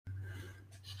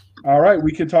All right,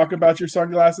 we can talk about your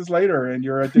sunglasses later and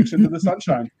your addiction to the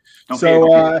sunshine.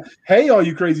 Hey, all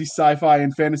you crazy sci-fi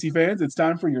and fantasy fans, it's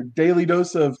time for your daily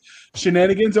dose of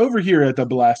shenanigans over here at the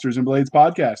Blasters and Blades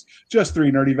podcast. Just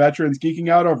three nerdy veterans geeking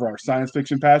out over our science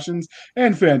fiction passions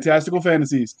and fantastical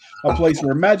fantasies. A place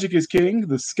where magic is king,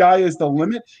 the sky is the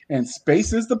limit, and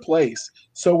space is the place.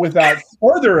 So without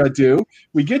further ado,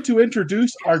 we get to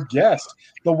introduce our guest,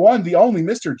 the one, the only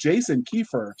Mr. Jason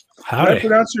Kiefer. Howdy. Did I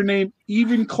pronounce your name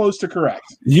even close to correct?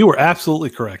 You were absolutely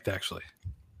correct, actually.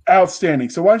 Outstanding.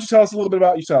 So why don't you tell us a little bit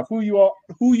about yourself, who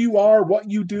you are, what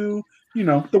you do,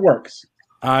 the works.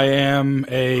 I am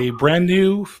a brand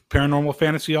new paranormal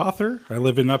fantasy author. I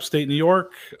live in upstate New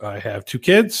York. I have two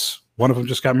kids. One of them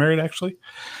just got married, actually.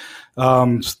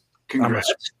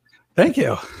 Congrats. Thank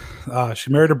you. She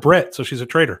married a Brit, so she's a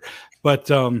traitor. But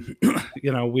I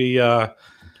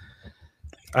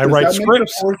write scripts. Make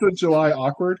the 4th of July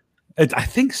awkward? I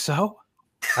think so.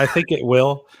 I think it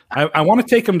will. I want to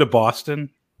take them to Boston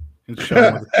and show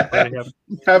them what they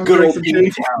have. Good old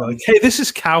like, hey, this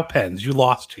is cow pens. You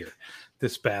lost here,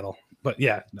 this battle. But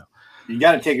yeah, no. You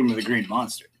got to take them to the Green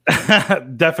Monster.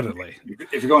 Definitely.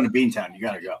 If you're going to Beantown, you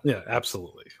got to go. Yeah,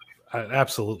 absolutely.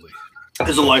 Absolutely.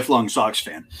 As a lifelong Sox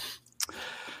fan.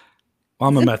 Well,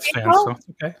 I'm a Mets fan, so it's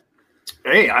okay.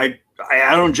 Hey, I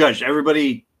don't judge.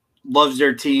 Everybody loves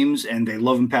their teams and they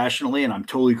love them passionately, and I'm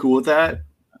totally cool with that.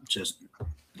 Just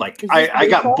like I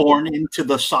got born into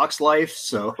the Sox life,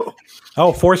 so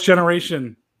fourth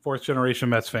generation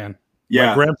Mets fan. Yeah,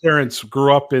 my grandparents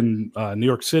grew up in New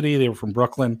York City. They were from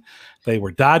Brooklyn. They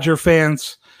were Dodger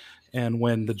fans, and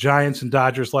when the Giants and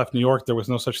Dodgers left New York, there was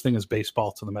no such thing as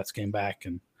baseball till the Mets came back.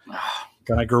 And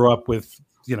then I grew up with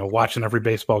watching every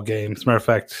baseball game. As a matter of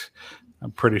fact,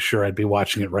 I'm pretty sure I'd be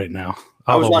watching it right now.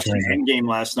 I was watching the Endgame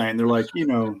last night, and they're like,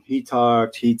 he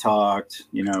talked.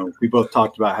 We both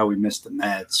talked about how we missed the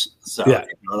Mets. So,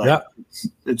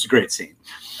 it's a great scene.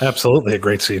 Absolutely a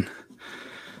great scene.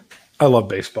 I love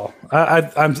baseball.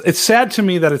 It's sad to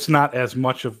me that it's not as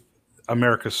much of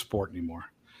America's sport anymore.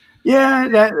 Yeah,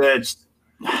 that's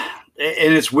and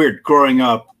it's weird growing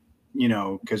up,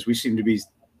 because we seem to be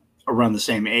around the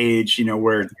same age,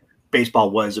 where baseball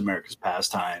was America's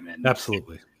pastime. And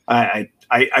absolutely. I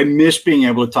miss being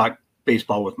able to talk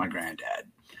baseball with my granddad.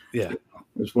 Yeah. It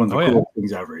was one of the coolest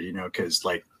things ever, because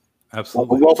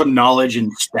absolutely a wealth of knowledge and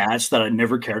stats that I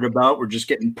never cared about were just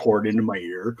getting poured into my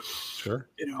ear. Sure.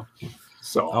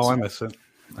 So awesome. I miss it.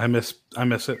 I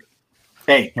miss it.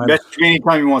 Hey, message me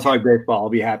anytime you want to talk baseball. I'll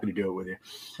be happy to do it with you.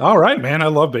 All right, man. I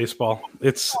love baseball.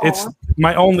 It's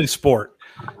my only sport.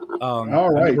 All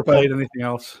right. I never played anything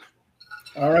else.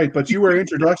 All right, but you were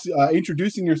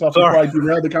introducing yourself before I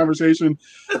derailed the conversation,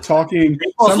 talking.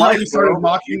 Somehow you started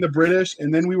mocking the British,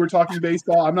 and then we were talking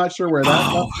baseball. I'm not sure where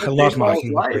that. I love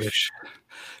mocking the British.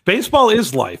 Baseball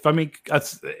is life. I mean, maybe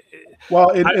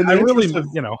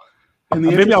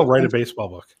I'll write a baseball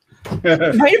book.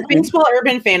 Write baseball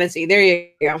urban fantasy. There you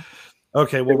go.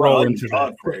 Okay, we'll roll into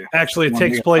that. Actually, it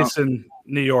takes place in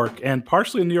New York and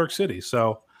partially in New York City,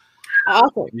 so.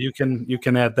 Awesome. You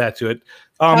can add that to it.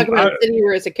 Talk about a city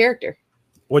where it's a character.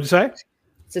 What'd you say?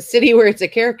 It's a city where it's a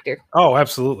character. Oh,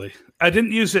 absolutely. I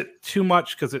didn't use it too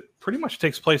much because it pretty much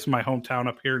takes place in my hometown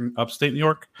up here in upstate New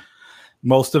York.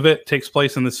 Most of it takes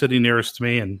place in the city nearest to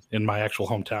me and in my actual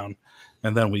hometown.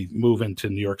 And then we move into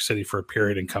New York City for a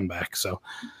period and come back. So,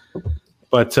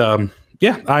 but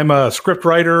I'm a script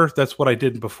writer. That's what I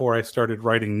did before I started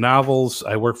writing novels.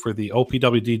 I work for the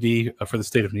OPWDD for the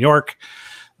state of New York.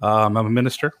 I'm a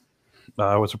minister.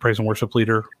 I was a praise and worship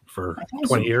leader for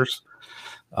 20 years.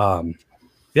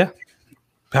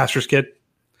 Pastor's kid,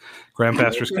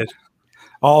 grandpastor's kid.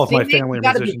 All of my family are musicians.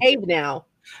 You got to behave now.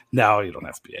 No, you don't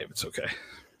have to behave. It's okay.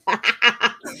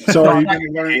 So are you going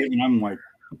to learn? And I'm like,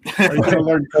 are you going to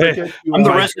learn cricket? I'm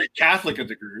the resident Catholic of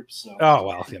the group. So. Oh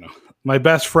well, my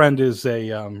best friend is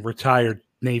a retired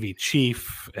Navy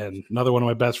chief, and another one of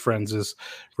my best friends is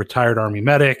retired Army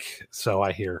medic. So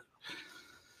I hear.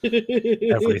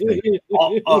 Everything.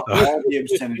 All the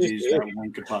obscenities that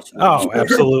one could possibly. Oh,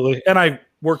 absolutely. And I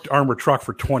worked armored truck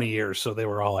for 20 years, so they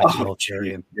were all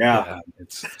ex-military.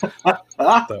 It's awesome.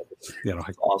 Not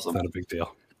a big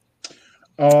deal.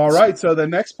 All right. So the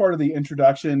next part of the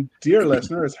introduction, dear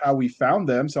listener, is how we found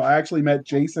them. So I actually met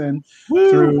Jason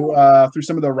through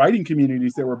some of the writing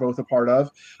communities that we're both a part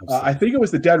of. I think it was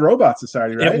the Dead Robot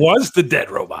Society, right? It was the Dead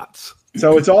Robots.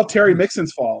 So it's all Terry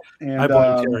Mixon's fault. And I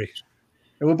blame Terry.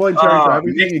 And we'll blame Terry for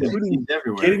everything, including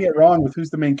getting it wrong with who's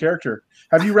the main character.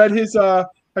 Have you read his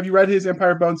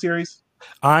Empire of Bone series?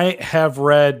 I have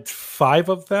read 5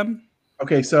 of them.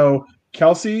 Okay, so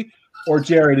Kelsey, or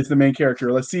Jared is the main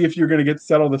character? Let's see if you're going to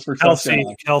settle this for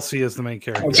Kelsey is the main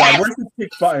character. Oh God, where's the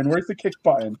kick button? Where's the kick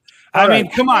button? I mean,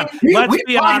 come on. Let's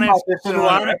be honest.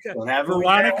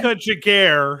 Veronica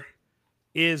Jaguar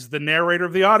is the narrator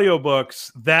of the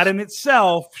audiobooks. That in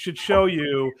itself should show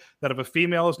you that if a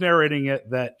female is narrating it,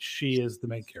 that she is the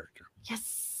main character.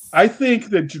 Yes. I think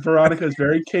that Veronica is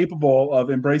very capable of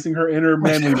embracing her inner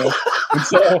manliness, and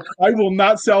so I will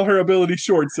not sell her ability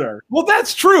short, sir. Well,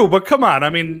 that's true, but come on. I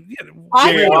mean,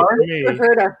 I would for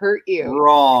her to hurt you.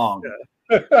 Wrong.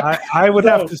 I would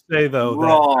have to say though that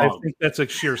I think that's a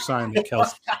sheer sign that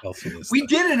Kelsey is. We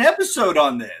did an episode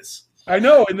on this. I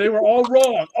know, and they were all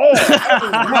wrong.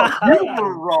 No, you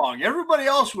were wrong. Everybody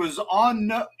else was on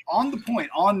the point,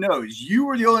 on nose. You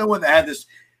were the only one that had this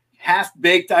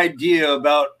half-baked idea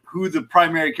about who the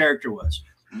primary character was.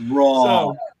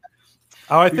 Wrong.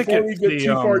 So, I think before we get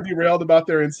too far derailed about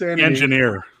their insanity.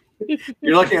 Engineer.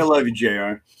 You're lucky I love you,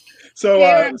 JR. So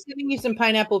I'm sending you some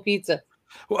pineapple pizza.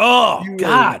 Oh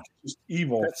God, just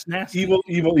evil. That's nasty.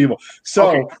 Evil.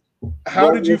 So,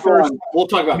 how did you first? We'll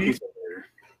talk about pizza later.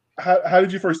 How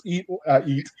did you first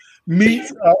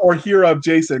meet or hear of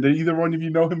Jason? Did either one of you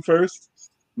know him first?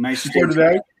 Nice before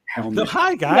today. So,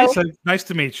 hi guys, nice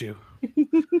to meet you.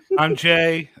 I'm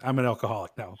Jay. I'm an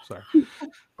alcoholic. No, sorry.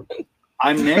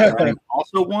 I'm Nick. I'm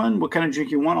also one. What kind of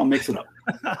drink you want? I'll mix it up.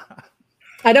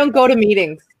 I don't go to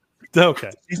meetings.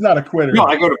 Okay. He's not a quitter. No,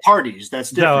 I go to parties.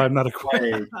 That's different. No, I'm not a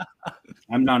quitter.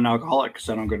 I'm not an alcoholic because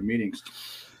I don't go to meetings.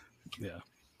 Yeah.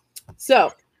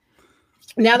 So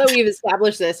now that we've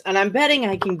established this, and I'm betting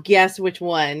I can guess which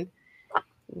one,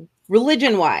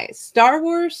 religion-wise, Star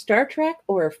Wars, Star Trek,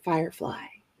 or Firefly?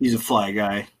 He's a fly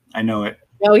guy. I know it.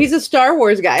 No, he's a Star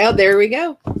Wars guy. Oh, there we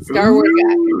go. Star Wars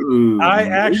guy. I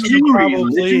actually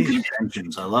probably.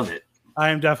 I love it. I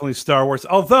am definitely Star Wars.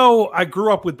 Although I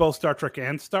grew up with both Star Trek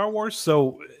and Star Wars,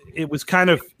 so it was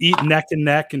kind of neck and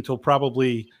neck until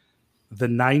probably the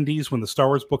 90s when the Star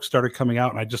Wars books started coming out,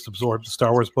 and I just absorbed the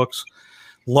Star Wars books.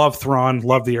 Love Thrawn,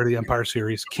 love the Heir to the Empire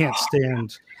series. Can't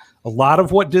stand a lot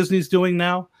of what Disney's doing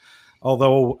now,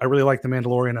 although I really like The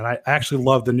Mandalorian, and I actually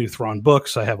love the new Thrawn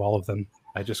books. I have all of them.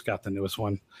 I just got the newest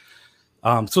one.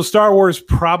 So Star Wars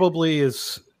probably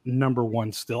is number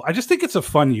one still. I just think it's a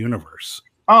fun universe.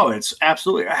 Oh, it's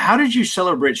absolutely. How did you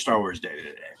celebrate Star Wars Day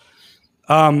today?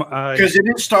 Because it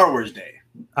is Star Wars Day.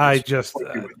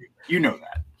 You know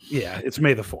that. Yeah, it's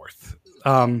May the 4th.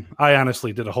 I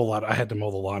honestly did a whole lot. I had to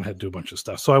mow the lawn, had to do a bunch of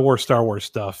stuff. So I wore Star Wars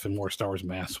stuff and wore Star Wars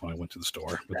masks when I went to the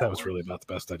store. But that was really about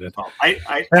the best I did.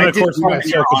 And of course, my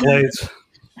Circle Blades.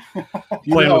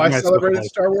 You know, I celebrated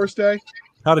Star Wars Day.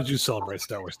 How did you celebrate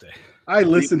Star Wars Day? I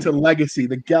listened to Legacy,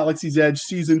 the Galaxy's Edge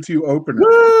Season 2 opener.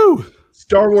 Woo!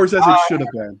 Star Wars as it should have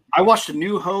been. I watched A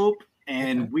New Hope,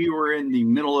 and we were in the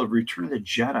middle of Return of the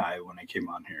Jedi when I came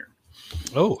on here.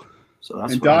 Oh. So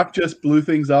that's and Doc just blew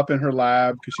things up in her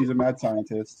lab because she's a mad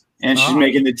scientist. And she's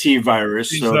making the T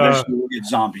virus, so eventually we'll get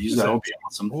zombies. That'll be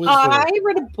awesome. I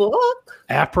read a book.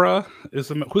 Apra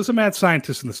who's a mad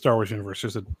scientist in the Star Wars universe?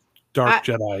 There's a dark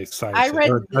Jedi scientist. I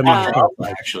read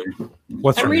actually.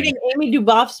 What's her I'm reading name? Amy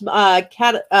Duboff's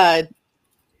Cataclysm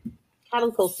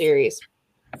series.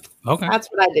 Okay. That's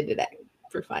what I did today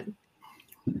for fun.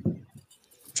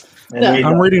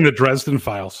 I'm reading the Dresden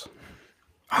Files.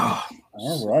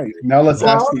 All right. Now let's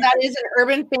ask you. That is an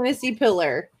urban fantasy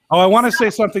pillar. Oh, I want to say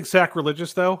something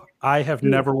sacrilegious, though. I have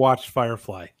never watched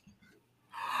Firefly.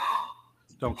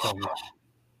 Don't kill me.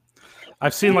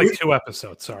 I've seen like 2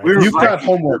 episodes. Sorry. You've got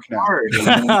homework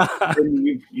now.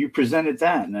 you presented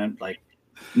that, and then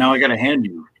now I got to hand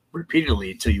you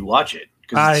repeatedly until you watch it.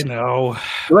 I know.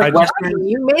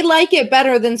 You may like it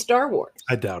better than Star Wars.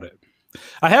 I doubt it.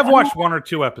 I have watched 1 or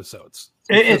 2 episodes.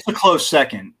 It's a close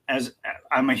second. As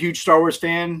I'm a huge Star Wars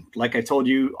fan, like I told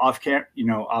you off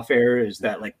air, is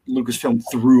that like Lucasfilm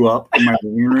threw up in my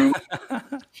living room.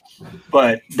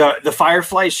 But the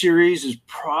Firefly series is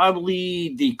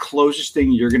probably the closest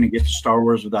thing you're going to get to Star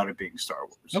Wars without it being Star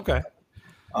Wars. Okay.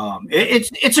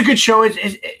 It's a good show.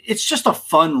 It's just a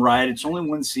fun ride. It's only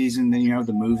 1 season, then you have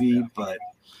the movie, but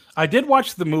I did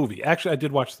watch the movie. Actually, I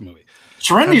did watch the movie.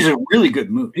 Serenity is a really good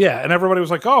movie. Yeah, and everybody was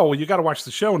like, "Oh, well, you got to watch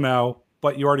the show now."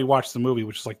 But you already watched the movie,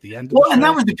 which is like the end of the show. And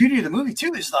that was the beauty of the movie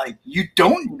too. Is like you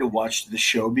don't need to watch the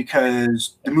show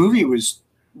because the movie was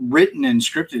written and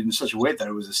scripted in such a way that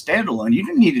it was a standalone. You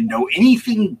didn't need to know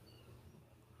anything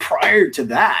prior to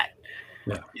that.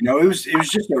 Yeah. It was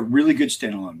just a really good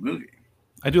standalone movie.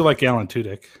 I do like Alan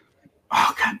Tudyk.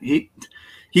 Oh God,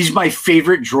 he's my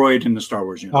favorite droid in the Star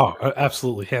Wars universe. Oh,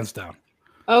 absolutely, hands down.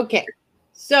 Okay,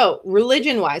 so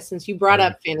religion-wise, since you brought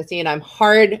up fantasy, and I'm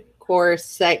hardcore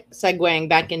segueing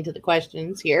back into the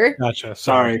questions here. Gotcha.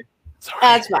 Sorry. Sorry.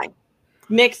 That's fine.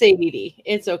 Mixed ADD.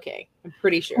 It's okay. I'm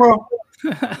pretty sure. Well,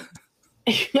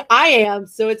 I am,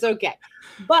 so it's okay.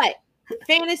 But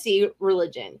fantasy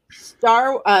religion,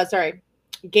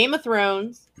 Game of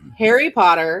Thrones, Harry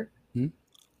Potter,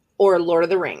 or Lord of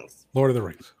the Rings. Lord of the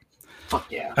Rings. fuck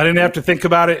yeah. I didn't have to think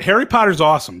about it. Harry Potter's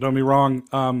awesome. Don't be wrong.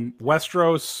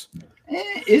 Westeros.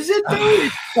 Is it though?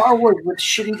 It's Star Wars with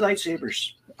shitty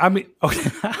lightsabers. I mean,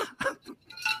 okay.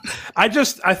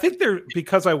 I think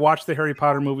because I watch the Harry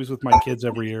Potter movies with my kids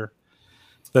every year,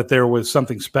 that there was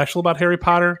something special about Harry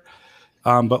Potter.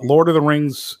 But Lord of the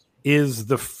Rings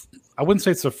is I wouldn't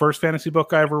say it's the first fantasy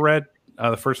book I ever read.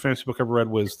 The first fantasy book I ever read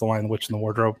was The Lion, the Witch, and the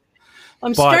Wardrobe.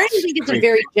 I'm starting to think it's a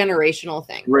very generational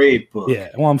thing. Great book. Yeah.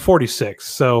 Well, I'm 46,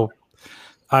 so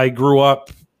I grew up,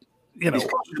 He's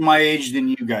closer to my age than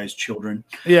you guys, children.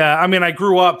 Yeah, I mean, I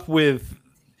grew up with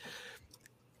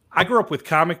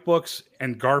comic books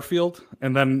and Garfield,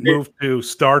 and then moved to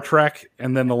Star Trek,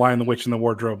 and then The Lion, the Witch, and the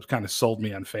Wardrobe kind of sold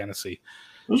me on fantasy.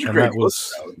 Those are great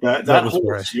books. That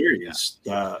whole series.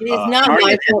 It is not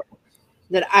my fault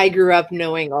that I grew up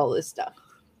knowing all this stuff.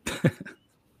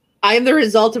 I am the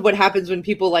result of what happens when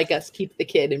people like us keep the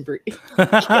kid and breed.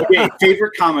 Okay,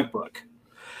 favorite comic book.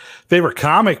 Favorite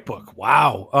comic book.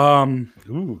 Wow.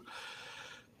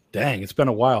 Dang, it's been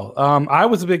a while. I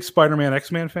was a big Spider-Man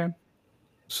X-Men fan.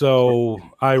 So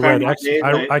I read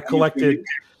I collected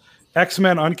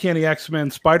X-Men, Uncanny X-Men,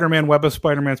 Spider-Man, Web of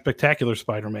Spider-Man, Spectacular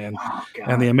Spider-Man,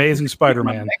 and the Amazing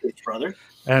Spider-Man. Brother.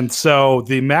 And so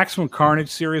the Maximum Carnage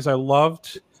series I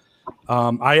loved.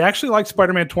 I actually liked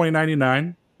Spider-Man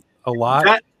 2099 a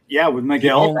lot. With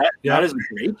Miguel. That is a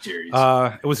great series.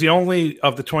 It was the only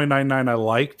of the 2099 I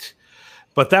liked.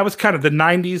 But that was kind of the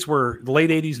 90s the late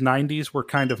 80s, 90s were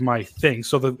kind of my thing.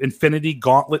 So the Infinity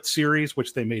Gauntlet series,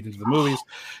 which they made into the movies,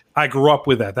 I grew up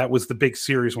with that. That was the big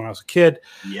series when I was a kid.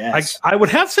 Yes. I would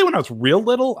have to say when I was real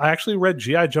little, I actually read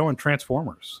G.I. Joe and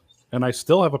Transformers. And I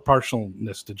still have a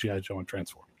partialness to G.I. Joe and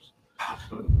Transformers.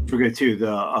 Forget too,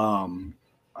 the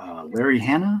Larry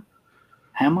Hama?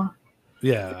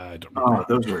 Yeah, I don't know.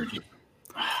 Those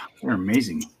they're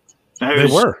amazing. They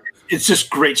were. It's just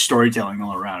great storytelling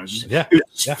all around.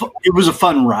 It was a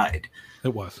fun ride.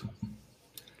 It was.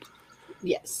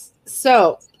 Yes.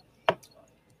 So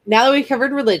now that we've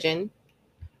covered religion,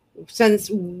 since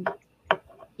we've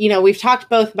talked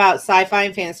both about sci-fi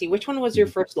and fantasy, which one was your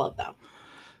first love, though?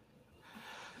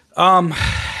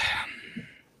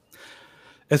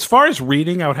 As far as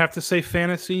reading, I would have to say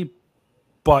fantasy,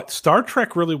 but Star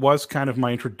Trek really was kind of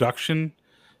my introduction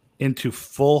into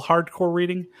full hardcore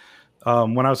reading.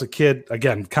 When I was a kid,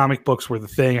 again, comic books were the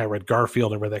thing. I read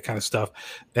Garfield, I read that kind of stuff.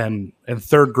 And in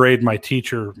third grade, my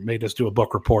teacher made us do a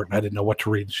book report, and I didn't know what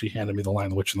to read. She handed me The Lion,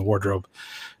 the Witch, and the Wardrobe.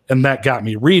 And that got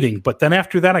me reading. But then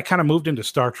after that, I kind of moved into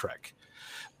Star Trek.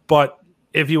 But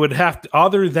if you would have to,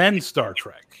 other than Star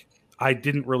Trek, I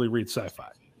didn't really read sci-fi.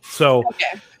 So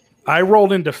I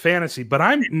rolled into fantasy, but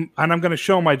I'm going to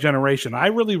show my generation. I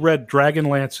really read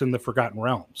Dragonlance and the Forgotten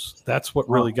Realms. That's what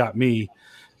really got me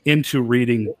into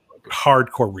reading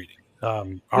hardcore reading.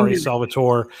 R.A.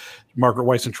 Salvatore, Margaret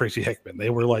Weiss, and Tracy Hickman. They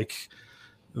were like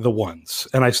the ones.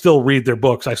 And I still read their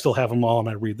books. I still have them all, and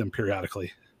I read them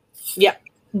periodically. Yeah,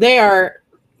 they are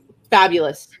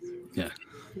fabulous. Yeah.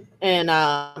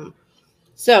 And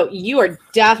so you are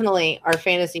definitely our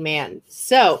fantasy man.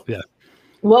 So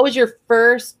what was your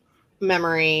first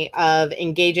memory of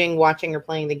engaging, watching, or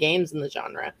playing the games in the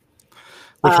genre?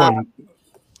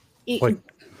 Which one?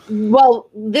 Well,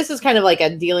 this is kind of like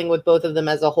a dealing with both of them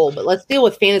as a whole, but let's deal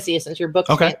with fantasy since your book's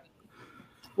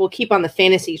we'll keep on the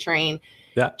fantasy train.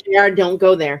 Yeah. JR, don't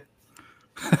go there.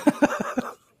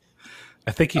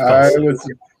 I think he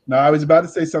I was about to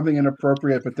say something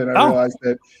inappropriate, but then I realized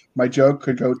that my joke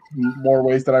could go more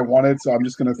ways than I wanted, so I'm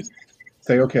just going to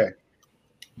say okay.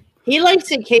 He likes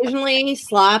to occasionally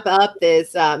slap up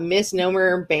this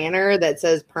misnomer banner that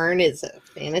says Pern is a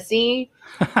fantasy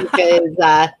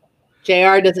because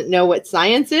JR doesn't know what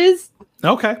science is.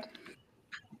 Okay.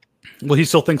 Well, he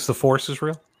still thinks the Force is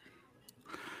real?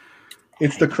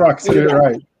 It's the crux. Get it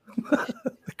right.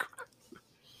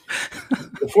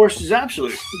 The Force is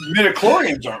absolute.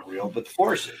 Midichlorians aren't real, but the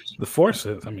Force is. The Force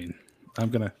is. I mean,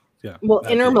 I'm going to, Well,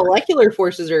 intermolecular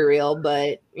forces are real,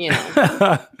 but,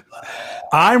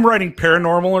 I'm writing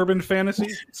paranormal urban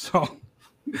fantasy, so...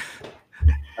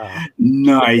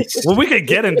 Nice. Well, we could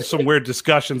get into some weird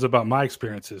discussions about my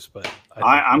experiences, but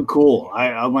I'm cool.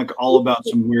 I'm like all about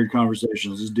some weird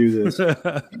conversations. Let's do this.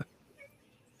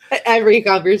 Every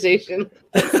conversation.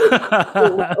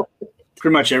 Pretty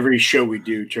much every show we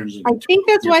do turns into. I think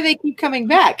that's why they keep coming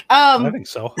back. I think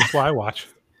so. That's why I watch.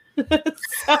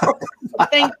 So,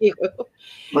 thank you.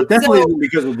 But definitely isn't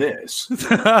because of this.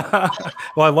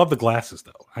 Well, I love the glasses,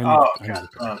 though.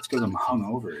 It's because I'm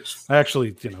hungover. I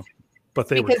actually, but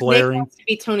they were glaring. Nick wants to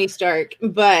be Tony Stark,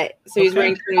 but so he's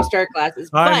wearing Tony Stark glasses.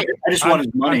 But I just want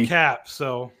his money. Cap,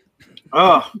 so.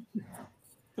 Oh.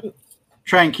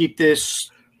 Try and keep this.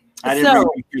 I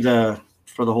didn't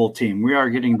for the whole team. We are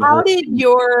getting the. How did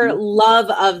your love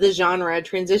of the genre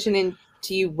transition into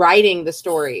you writing the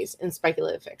stories in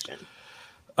speculative fiction?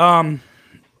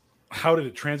 How did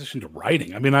it transition to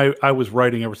writing? I mean, I was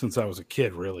writing ever since I was a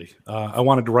kid, really. I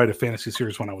wanted to write a fantasy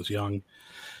series when I was young,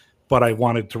 but I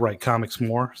wanted to write comics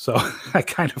more. So I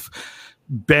kind of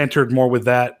bantered more with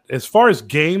that. As far as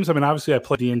games, I mean, obviously I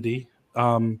play D&D,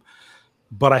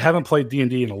 but I haven't played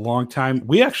D&D in a long time.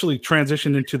 We actually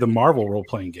transitioned into the Marvel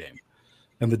role-playing game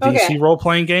and the DC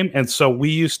role-playing game. And so we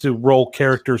used to roll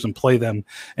characters and play them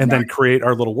and then create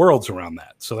our little worlds around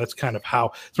that. So that's kind of how,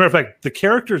 as a matter of fact, the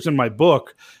characters in my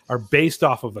book are based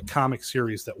off of a comic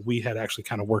series that we had actually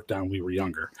kind of worked on when we were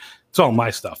younger. It's all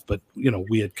my stuff, but we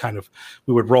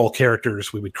would roll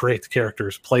characters, we would create the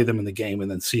characters, play them in the game, and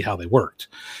then see how they worked.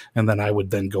 And then I would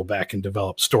then go back and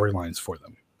develop storylines for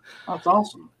them. That's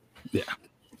awesome. Yeah.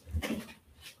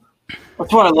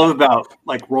 That's what I love about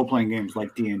like role playing games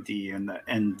like D&D and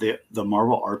the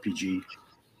Marvel RPG.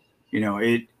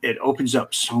 It opens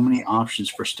up so many options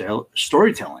for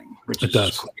storytelling, which it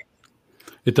does.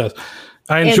 It does.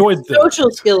 I enjoyed the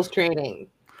social skills training.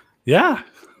 Yeah.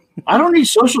 I don't need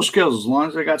social skills as long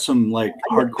as I got some like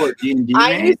hardcore D&D.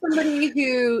 I knew somebody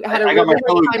who had a really hard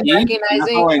time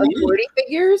recognizing authority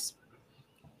figures,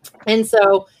 and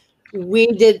so we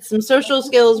did some social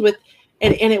skills with,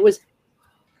 and it was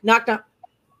knock.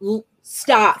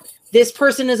 Stop. This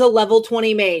person is a level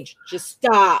 20 mage. Just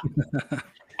stop.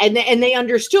 and they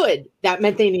understood. That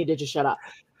meant they needed to shut up.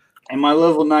 And my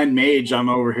level 9 mage, I'm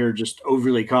over here just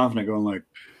overly confident, going like,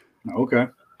 okay.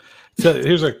 So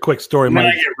here's a quick story.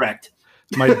 I get wrecked.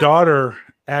 My daughter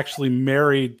actually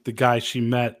married the guy she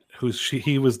met,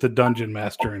 he was the dungeon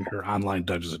master in her online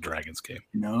Dungeons and Dragons game.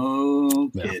 No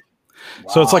kid.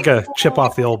 Wow. So it's like a chip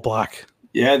off the old block.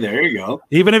 Yeah, there you go.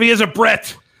 Even if he is a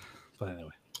Brit. But anyway.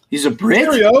 He's a Brit?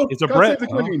 He's a Brit.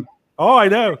 Oh, I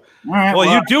know. Right,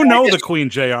 well, you do know the Queen,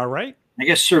 JR, right? I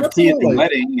guess serve tea at the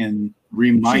wedding and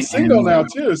remind She's single now,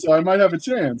 too, so I might have a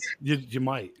chance. You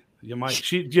might.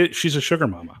 She's a sugar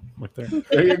mama right there.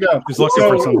 There you go. She's looking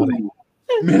for somebody.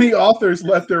 Many authors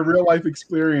let their real life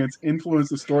experience influence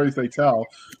the stories they tell.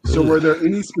 So were there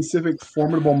any specific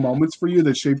formidable moments for you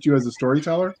that shaped you as a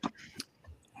storyteller?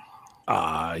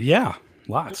 Yeah,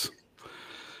 lots.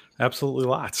 Absolutely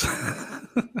lots.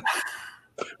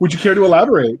 Would you care to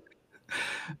elaborate?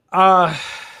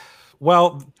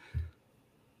 Well,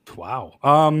 wow.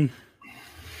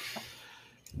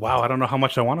 Wow, I don't know how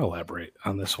much I want to elaborate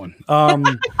on this one.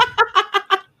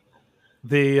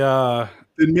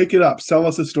 Then make it up. Sell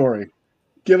us a story.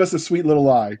 Give us a sweet little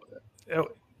lie.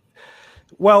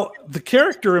 Well, the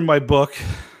character in my book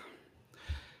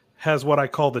has what I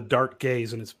call the dark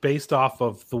gaze, and it's based off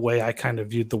of the way I kind of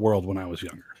viewed the world when I was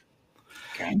younger.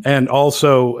 Okay. And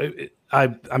also, I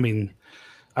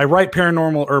write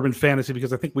paranormal urban fantasy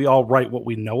because I think we all write what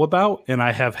we know about, and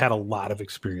I have had a lot of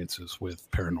experiences with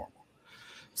paranormal.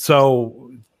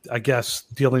 So I guess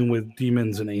dealing with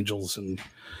demons and angels and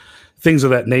things of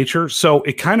that nature. So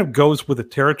it kind of goes with the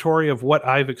territory of what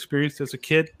I've experienced as a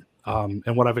kid,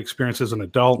 and what I've experienced as an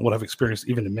adult, what I've experienced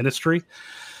even in ministry.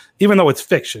 Even though it's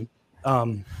fiction,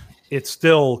 it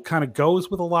still kind of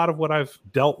goes with a lot of what I've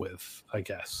dealt with, I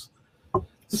guess.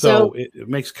 So it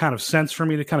makes kind of sense for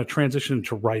me to kind of transition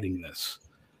into writing this.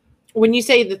 When you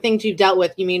say the things you've dealt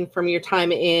with, you mean from your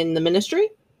time in the ministry?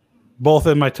 Both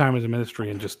in my time as a ministry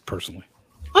and just personally.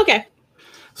 Okay.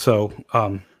 So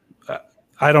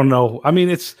I don't know. I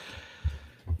mean,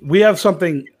 we have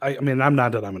something, I'm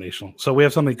non-denominational. So we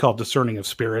have something called discerning of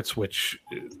spirits, which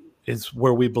is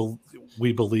where we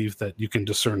believe that you can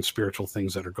discern spiritual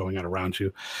things that are going on around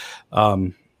you.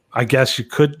 I guess you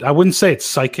could, I wouldn't say it's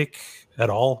psychic at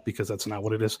all because that's not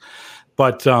what it is.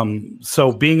 But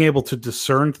so being able to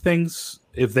discern things,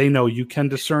 if they know you can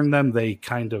discern them, they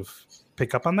kind of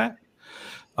pick up on that.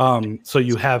 So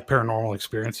you have paranormal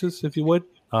experiences, if you would.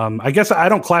 I guess I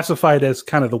don't classify it as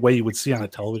kind of the way you would see on a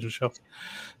television show.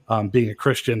 Being a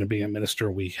Christian and being a minister,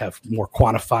 we have more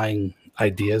quantifying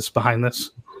ideas behind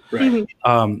this. Right.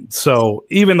 So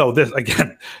even though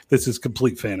this is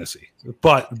complete fantasy,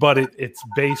 but it's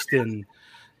based in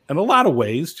a lot of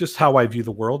ways, just how I view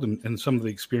the world and some of the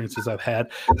experiences I've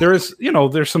had. There's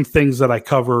some things that I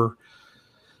cover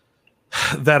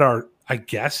that are, I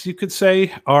guess you could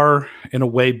say, are in a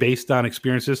way based on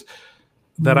experiences.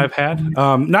 that I've had.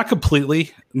 Not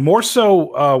completely. More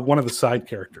so one of the side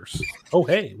characters. Oh,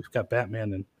 hey, we've got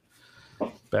Batman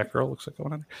and Batgirl. Looks like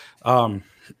going on.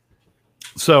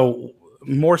 So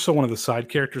more so one of the side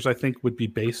characters I think would be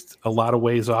based a lot of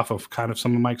ways off of kind of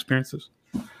some of my experiences.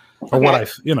 Or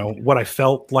what I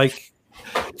felt like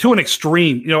to an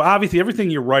extreme. Obviously everything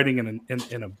you're writing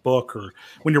in a book or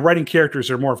when you're writing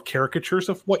characters are more of caricatures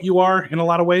of what you are in a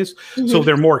lot of ways. Mm-hmm. So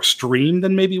they're more extreme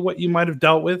than maybe what you might have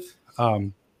dealt with.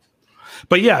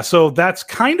 But yeah, so that's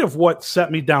kind of what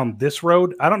set me down this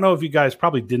road. I don't know if you guys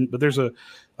probably didn't, but there's a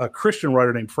Christian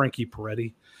writer named Frankie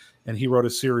Peretti, and he wrote a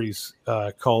series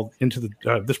called Into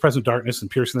the This Present Darkness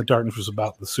and Piercing the Darkness, was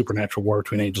about the supernatural war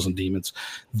between angels and demons.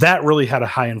 That really had a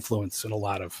high influence in a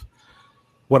lot of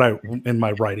in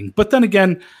my writing. But then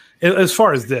again, as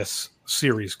far as this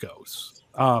series goes,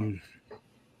 and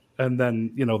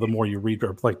then the more you read,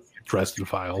 like Dresden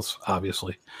Files,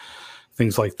 obviously,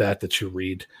 things like that you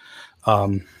read,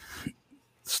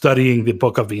 studying the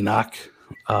Book of Enoch,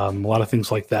 a lot of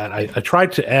things like that. I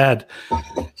tried to add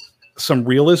some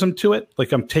realism to it.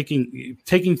 Like I'm taking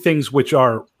things which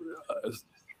are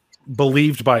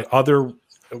believed by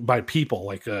people,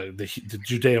 like the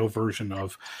Judeo version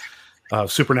of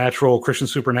supernatural, Christian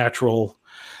supernatural.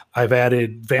 I've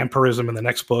added vampirism in the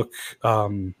next book,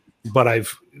 but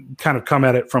I've kind of come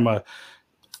at it from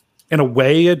in a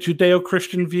way, a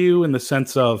Judeo-Christian view in the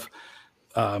sense of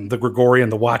the Gregorian,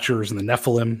 the Watchers, and the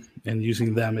Nephilim, and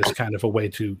using them as kind of a way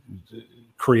to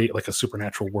create like a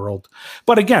supernatural world.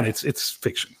 But again, it's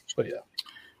fiction. But yeah,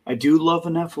 I do love a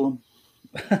Nephilim.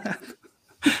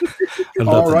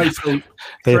 All right, so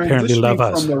they apparently love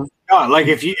us. Like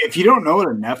if you don't know what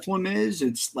a Nephilim is,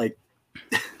 it's like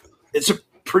it's a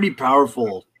pretty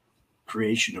powerful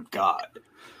creation of God.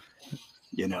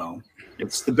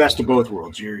 It's the best of both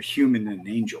worlds. You're a human and an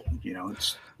angel.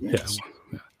 It's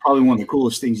probably one of the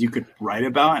coolest things you could write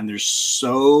about, and there's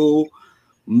so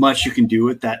much you can do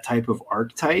with that type of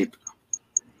archetype.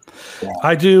 Yeah.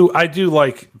 I do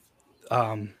like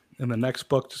in the next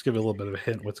book, just give you a little bit of a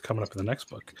hint what's coming up in the next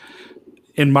book.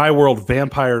 In my world,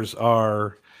 vampires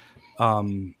are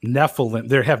Nephilim.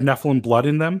 They have Nephilim blood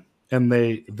in them, and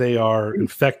they are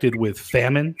infected with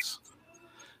famines.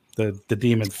 The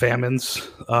demon famines,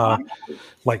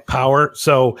 like power.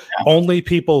 So only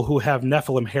people who have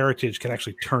Nephilim heritage can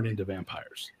actually turn into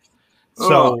vampires.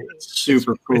 So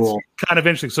super cool. It's kind of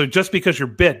interesting. So just because you're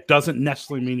bit doesn't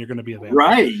necessarily mean you're going to be a vampire.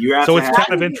 Right. So it's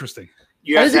kind of interesting.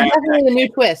 That is definitely a new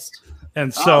twist.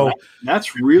 And so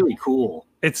that's really cool.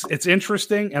 It's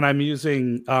interesting, and I'm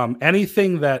using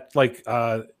anything that like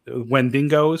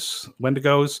Wendigos.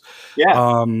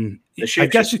 Yeah. I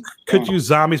guess you could use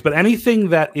zombies, but anything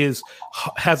that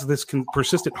has this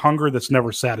persistent hunger that's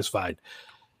never satisfied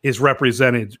is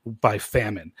represented by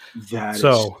famine. That is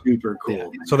super cool. Yeah.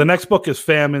 So the next book is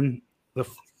Famine. The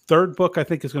third book I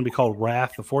think is going to be called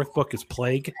Wrath. The fourth book is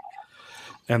Plague,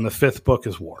 and the fifth book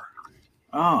is War.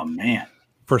 Oh man!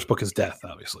 First book is Death,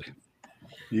 obviously.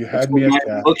 You had me at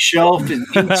that. Bookshelf in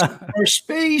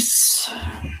space.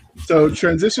 So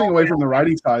transitioning away from the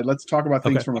writing side, let's talk about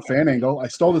things from a fan angle. I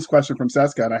stole this question from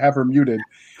Seska, and I have her muted.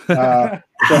 So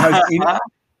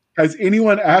has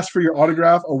anyone asked for your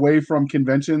autograph away from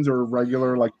conventions or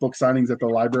regular like book signings at the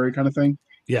library kind of thing?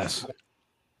 Yes.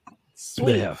 Sweet.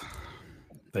 They have.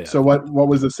 So what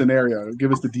was the scenario?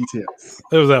 Give us the details.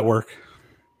 It was at work.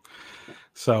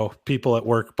 So people at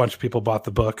work, a bunch of people bought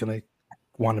the book, and they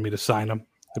wanted me to sign them.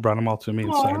 They brought them all to me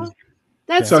and signed them.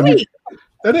 That's sweet.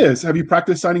 That is. Have you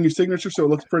practiced signing your signature so it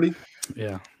looks pretty?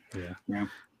 Yeah.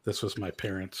 This was my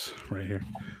parents right here.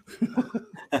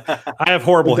 I have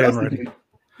horrible handwriting.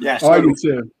 Yes, I do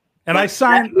too. And I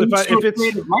sign if it's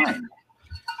creative mind.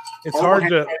 It's hard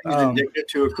to addicted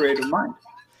to a creative mind.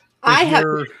 I have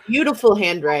beautiful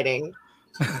handwriting.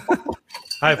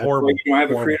 I have horrible. You don't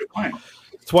have a creative mind.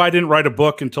 That's why I didn't write a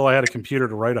book until I had a computer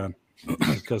to write on.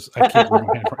 Because I can't read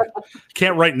my handwriting.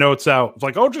 Can't write notes out. It's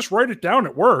like, oh, just write it down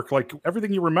at work. Like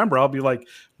everything you remember, I'll be like,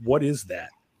 what is that?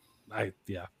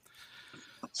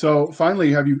 So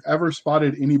finally, have you ever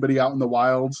spotted anybody out in the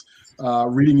wilds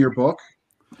reading your book?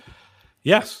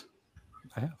 Yes,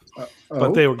 I have.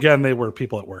 But they were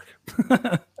people at work.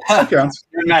 That counts.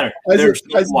 Doesn't matter.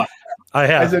 I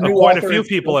have quite a few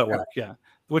people at work. Yeah,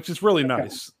 which is really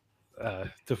nice.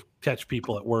 To catch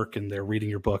people at work and they're reading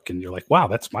your book and you're like, wow,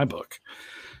 that's my book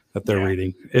that they're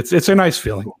reading. It's a nice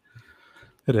feeling.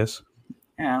 It is.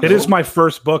 Yeah, it is my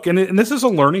first book, and this is a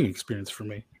learning experience for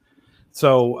me.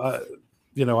 So,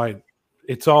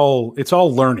 it's all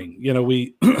learning.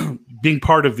 We being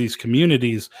part of these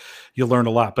communities, you learn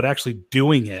a lot, but actually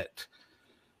doing it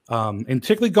And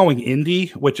particularly going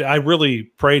indie, which I really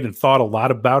prayed and thought a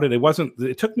lot about it.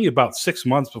 It took me about 6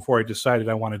 months before I decided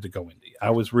I wanted to go indie.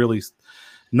 I was really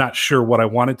not sure what I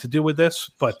wanted to do with this,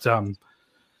 but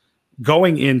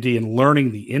going indie and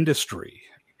learning the industry,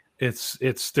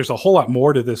 there's a whole lot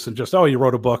more to this than just, oh, you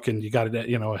wrote a book and you got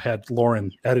it, had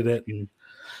Lauren edit it. And,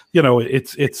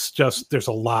 it's just, there's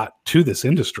a lot to this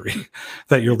industry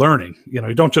that you're learning.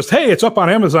 You don't just, hey, it's up on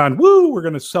Amazon. Woo, we're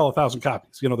going to sell 1,000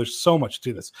 copies. There's so much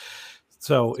to this.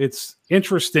 So it's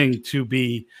interesting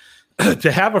to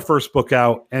have a first book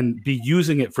out and be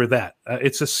using it for that.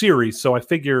 It's a series. So I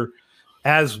figure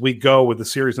as we go with the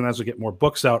series and as we get more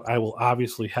books out, I will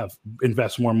obviously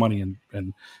invest more money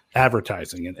in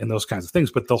advertising and those kinds of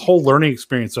things. But the whole learning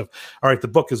experience of, all right, the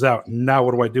book is out. Now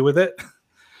what do I do with it?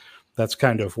 That's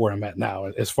kind of where I'm at now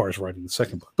as far as writing the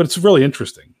second book. But it's really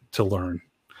interesting to learn,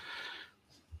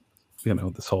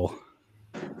 this whole.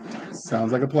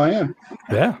 Sounds like a plan.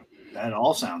 Yeah. That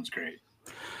all sounds great.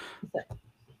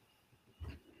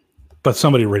 But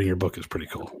somebody reading your book is pretty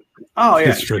cool. Oh yeah,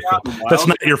 it's pretty cool. That's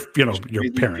not your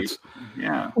parents.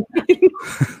 Yeah. All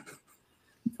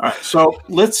right, so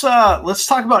let's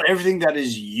talk about everything that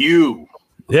is you.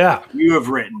 Yeah, you have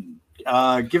written.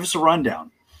 Give us a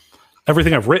rundown.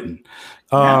 Everything I've written.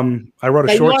 I wrote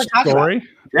a short story.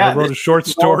 Yeah, I wrote a short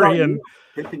story in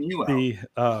the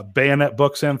Bayonet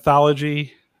Books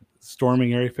anthology,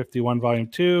 Storming Area 51, Volume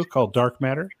 2, called Dark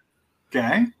Matter.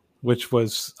 Okay. Which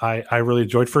was I really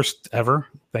enjoyed, first ever.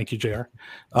 Thank you, JR.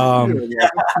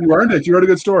 You earned it. You wrote a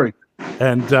good story.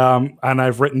 And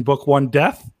I've written book 1,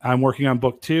 Death. I'm working on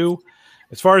book 2.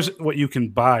 As far as what you can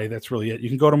buy, that's really it. You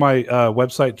can go to my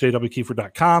website,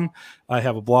 jwkiefer.com. I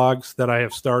have a blogs that I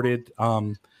have started.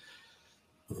 We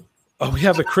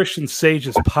have a Christian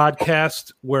Sages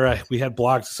podcast where we had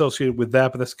blogs associated with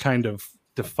that, but that's kind of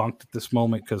defunct at this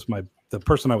moment because the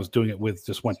person I was doing it with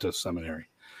just went to seminary.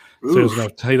 So he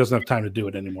doesn't have time to do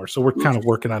it anymore. So we're kind of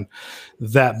working on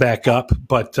that back up.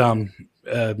 But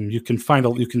you can sign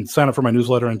up for my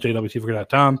newsletter on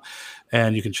jwkiefer.com,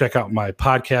 and you can check out my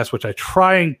podcast, which I'm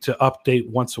trying to update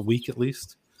once a week at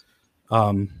least,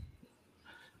 and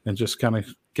just kind of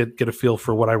get a feel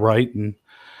for what I write and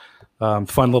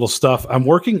fun little stuff. I'm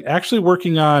actually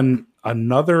working on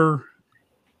another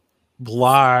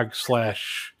blog /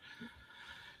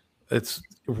 it's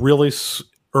really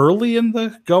early in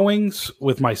the goings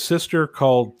with my sister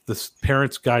called The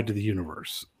Parent's Guide to the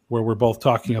Universe, where we're both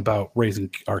talking about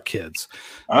raising our kids.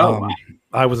 Wow.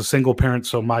 I was a single parent,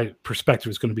 so my perspective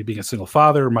is going to be being a single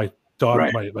father. My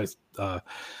daughter, right.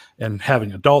 And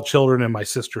having adult children, and my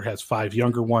sister has 5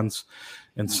 younger ones.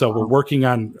 And so we're working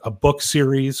on a book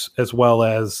series as well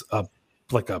as a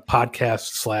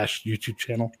podcast / YouTube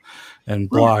channel and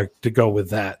blog to go with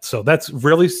that. So that's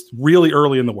really, really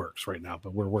early in the works right now,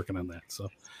 but we're working on that. So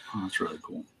that's really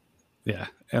cool. Yeah.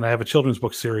 And I have a children's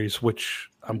book series, which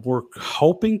I'm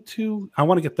hoping I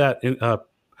want to get that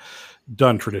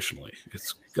done traditionally.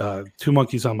 It's 2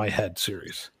 Monkeys on My Head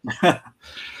series,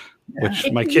 which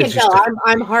my kids used to.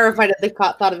 I'm horrified at the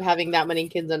thought of having that many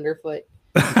kids underfoot.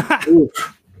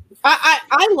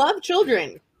 I love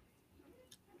children.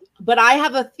 But I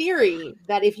have a theory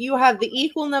that if you have the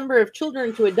equal number of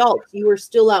children to adults, you are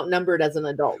still outnumbered as an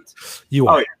adult. You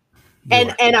are.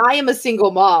 And I am a single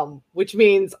mom, which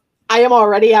means I am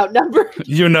already outnumbered.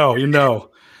 You know.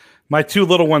 My 2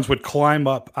 little ones would climb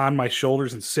up on my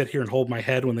shoulders and sit here and hold my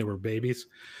head when they were babies.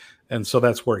 And so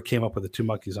that's where it came up with the 2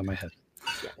 Monkeys on My Head.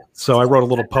 So I wrote a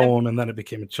little poem, and then it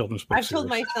became a children's book. I've told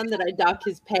my son that I dock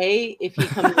his pay if he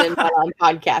comes in while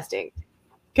I'm podcasting.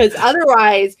 Because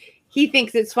otherwise, he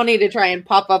thinks it's funny to try and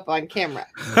pop up on camera.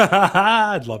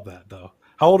 I'd love that, though.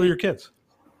 How old are your kids?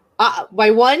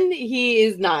 By 1, he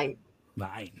is 9.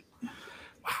 9. Wow.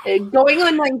 Going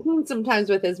on 19 sometimes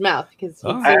with his mouth. Because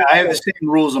I have the same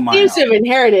rules on my house. He seems to have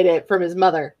inherited it from his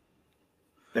mother.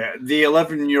 The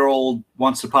 11-year-old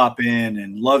wants to pop in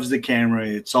and loves the camera.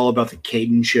 It's all about the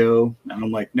Caden show. And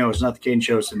I'm like, no, it's not the Caden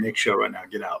show. It's the Nick show right now.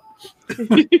 Get out.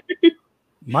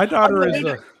 My daughter is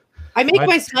I make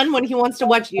my son, when he wants to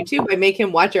watch YouTube, I make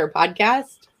him watch our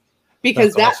podcast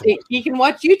because awesome. He can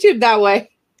watch YouTube that way.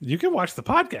 You can watch the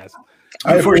podcast.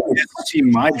 Unfortunately, I get to see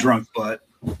my drunk butt.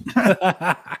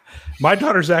 My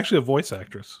daughter's actually a voice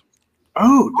actress.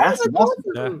 Oh, that's awesome.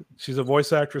 Yeah, she's a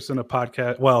voice actress in a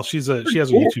podcast. Well, she has a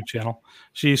YouTube channel.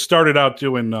 She started out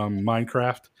doing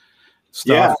Minecraft,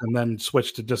 stuff, and then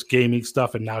switched to just gaming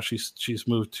stuff, and now she's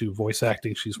moved to voice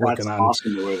acting. She's working on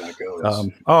awesome the way that goes.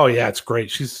 Oh yeah, it's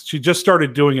great. She just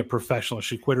started doing it professionally.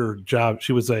 She quit her job.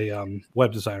 She was a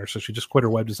web designer, so she just quit her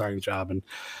web designing job and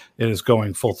is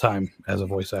going full time as a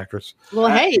voice actress. Well,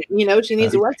 hey, she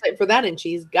needs a website for that, and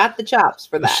she's got the chops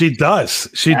for that. She does.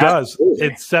 She does.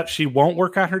 Except she won't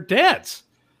work on her dad's.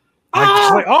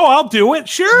 Like, I'll do it.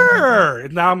 Sure.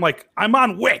 And now I'm like, I'm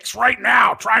on Wix right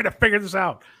now trying to figure this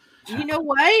out. You know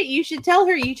what? You should tell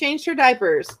her you changed her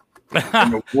diapers. In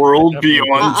the world beyond.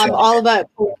 I'm all about.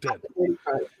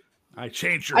 I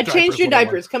changed your. I changed your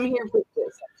diapers. Come here, put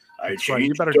this. Right,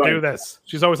 you better do this.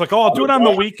 She's always like, I'll do it on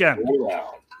the weekend.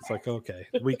 It's like, okay,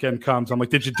 the weekend comes. I'm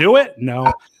like, did you do it? No.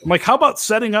 I'm like, how about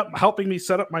helping me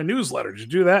set up my newsletter? Did you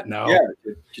do that? No.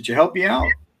 Yeah. Did you help me out?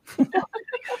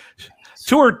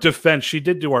 To her defense, she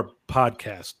did do our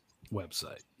podcast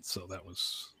website, so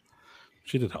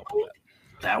she did help with that.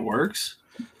 That works.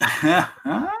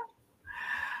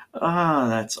 Oh,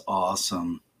 that's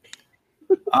awesome.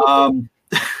 Oh,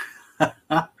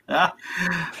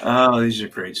 these are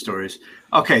great stories.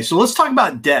 Okay, so let's talk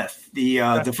about Death,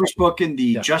 the first book in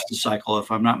the Justice Cycle, if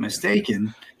I'm not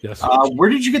mistaken. Yes. Where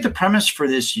did you get the premise for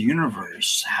this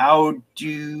universe? How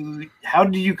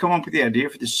did you come up with the idea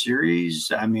for this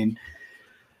series? I mean,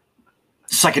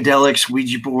 psychedelics,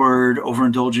 Ouija board,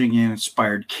 overindulging in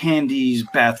inspired candies,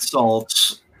 bath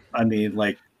salts. I mean,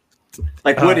 like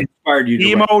what inspired you?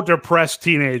 Emo, depressed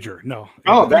teenager. No.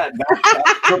 Oh, that's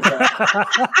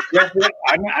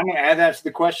I'm gonna add that to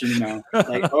the question now.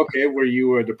 Like, okay, were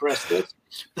you depressed?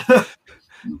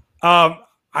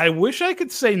 I wish I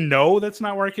could say no. That's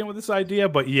not where I came with this idea,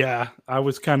 but yeah, I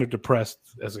was kind of depressed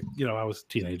as I was a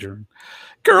teenager.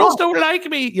 Girls don't like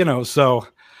me, so.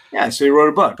 Yeah, so you wrote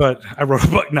a book. But I wrote a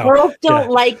book. No, girls don't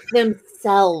like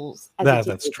themselves.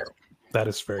 That's true. That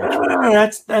is very true.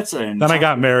 That's an. Then I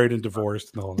got married and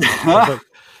divorced and all that.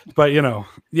 but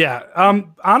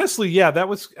yeah. Honestly, yeah, that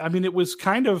was. I mean, it was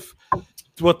kind of.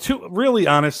 Well, really,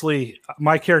 honestly,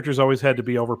 my characters always had to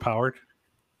be overpowered,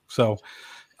 so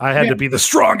I had to be the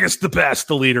strongest, the best,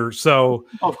 the leader. So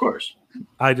of course,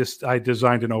 I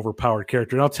designed an overpowered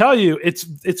character, and I'll tell you, it's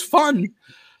fun.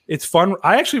 It's fun.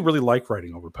 I actually really like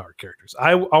writing overpowered characters.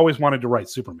 I always wanted to write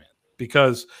Superman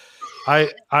because I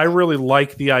really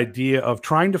like the idea of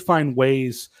trying to find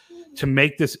ways to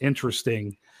make this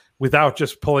interesting without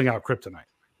just pulling out kryptonite.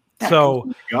 Yeah,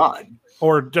 so God.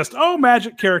 Or just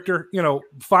magic character,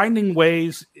 finding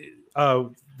ways. I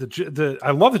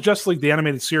love the Justice League, the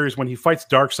animated series, when he fights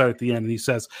Darkseid at the end and he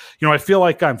says, I feel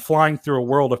like I'm flying through a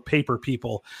world of paper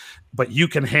people, but you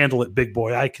can handle it, big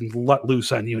boy. I can let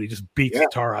loose on you. And he just beats the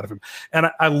tar out of him. And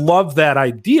I love that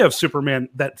idea of Superman,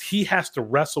 that he has to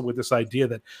wrestle with this idea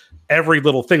that every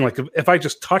little thing, like if I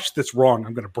just touch this wrong,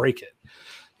 I'm going to break it.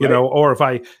 Or if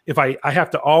I have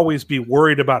to always be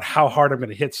worried about how hard I'm going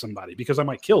to hit somebody because I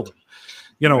might kill them,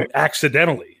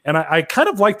 accidentally. And I kind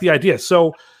of like the idea.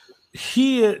 So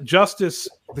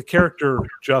the character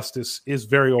Justice is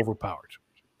very overpowered.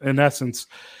 In essence,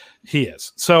 he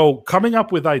is. So coming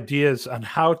up with ideas on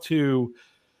how to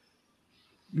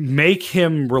make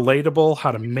him relatable,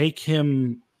 how to make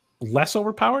him less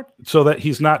overpowered so that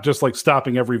he's not just like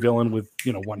stopping every villain with,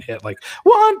 one hit, like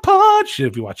one punch,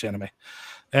 if you watch anime.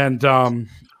 And,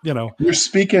 you're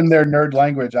speaking their nerd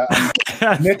language.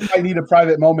 Nick might need a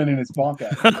private moment in his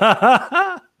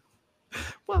podcast.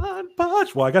 One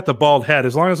punch. Well, I got the bald head.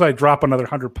 As long as I drop another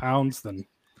 100 pounds, then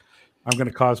I'm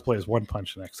going to cosplay as One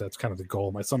Punch next. That's kind of the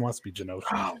goal. My son wants to be Genosha.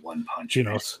 Oh, One Punch.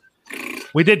 Genos.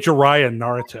 We did Jiraiya and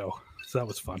Naruto, so that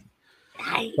was fun.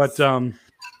 Nice. But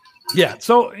yeah.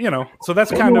 So so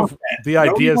that's kind of the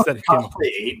ideas that came up.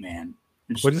 Ape Man.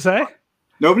 What'd you say?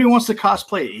 Nobody wants to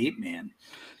cosplay Ape Man.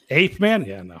 Ape Man?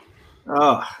 Yeah, no.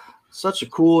 Oh, such a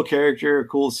cool character, a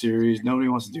cool series. Nobody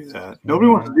wants to do that. Nobody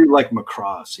wants to do like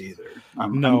Macross either.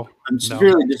 I'm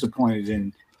severely disappointed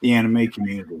in the anime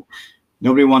community.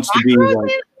 Nobody wants to be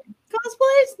like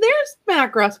cosplays. There's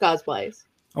Macross cosplays.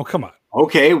 Oh, come on.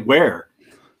 Okay, where?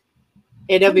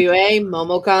 AWA,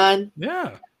 Momocon.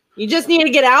 Yeah. You just need to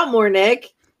get out more,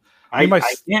 Nick. I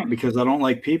can't because I don't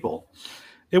like people.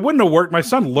 It wouldn't have worked. My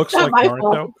son looks like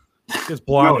Naruto. His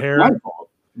blonde hair.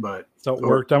 But so it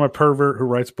worked. I'm a pervert who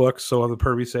writes books, so I'm the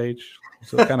pervy sage.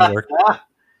 So it kind of worked.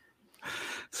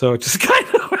 So it just kind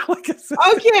of like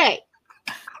okay.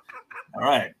 All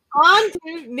right. On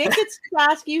to Nick gets to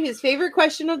ask you his favorite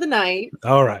question of the night.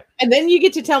 All right. And then you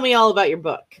get to tell me all about your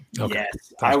book. Okay.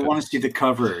 Yes. I want to see the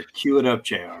cover. Cue it up,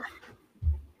 JR.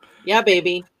 Yeah,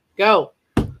 baby. Go.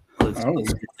 Let's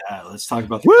get that. Let's talk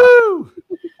about the Woo! cover.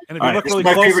 And if you look really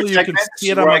closely, you can see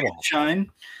it on the wall. Shine.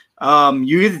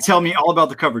 You get to tell me all about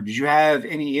the cover. Did you have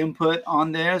any input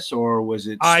on this, or was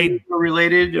it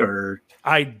related? Or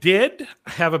I did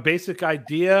have a basic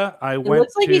idea. It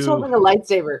looks like he's holding a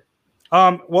lightsaber.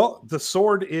 Well, the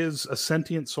sword is a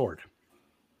sentient sword.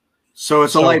 So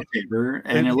it's a lightsaber,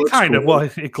 and it looks kind of. cool. Well,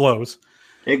 it glows.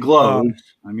 It glows.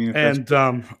 I mean,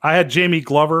 I had Jamie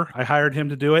Glover. I hired him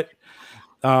to do it.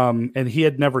 And he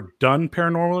had never done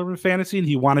paranormal urban fantasy, and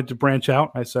he wanted to branch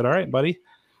out. I said, "All right, buddy,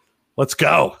 let's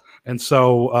go." And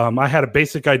so I had a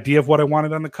basic idea of what I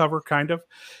wanted on the cover, kind of.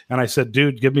 And I said,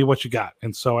 "Dude, give me what you got."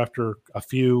 And so after a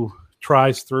few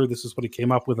tries through, this is what he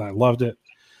came up with, and I loved it.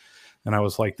 And I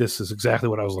was like, "This is exactly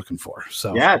what I was looking for."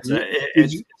 So yeah,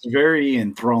 it's a very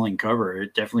enthralling cover.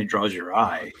 It definitely draws your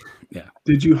eye. Yeah.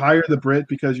 Did you hire the Brit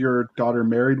because your daughter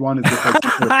married one? Is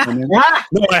it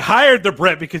No, I hired the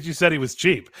Brit because you said he was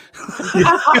cheap. He's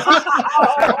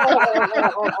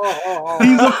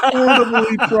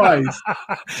affordably priced.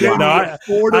 No, I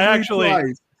actually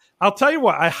priced. I'll tell you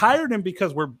what, I hired him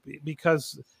because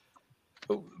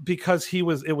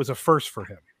it was a first for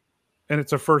him, and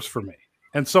it's a first for me.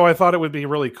 And so I thought it would be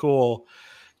really cool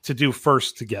to do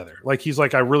first together. Like, he's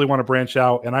like, I really want to branch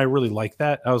out, and I really like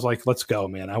that. I was like, let's go,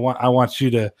 man. I want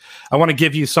to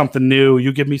give you something new.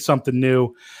 You give me something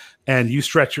new, and you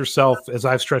stretch yourself as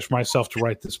I've stretched myself to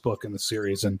write this book in the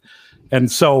series. And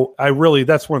so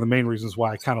that's one of the main reasons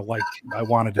why I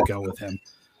wanted to go with him.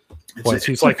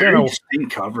 He's like, very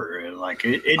distinct cover. Like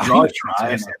it draws your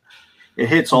eye. It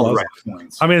hits all the right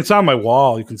points. I mean, it's on my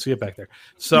wall. You can see it back there.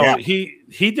 So he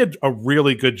did a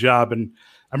really good job. And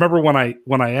I remember when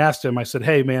I asked him, I said,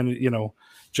 "Hey, man,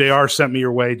 JR sent me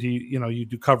your way. Do you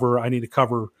do cover? I need a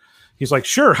cover." He's like,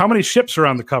 "Sure. How many ships are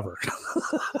on the cover?"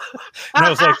 And I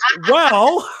was like,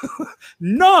 "Well,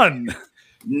 none."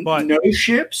 But no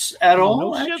ships at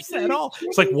all. No ships at all.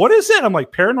 It's like, what is it? I'm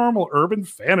like, paranormal urban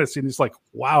fantasy. And he's like,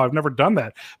 wow, I've never done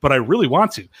that, but I really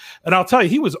want to. And I'll tell you,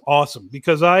 he was awesome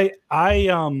because I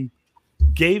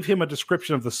gave him a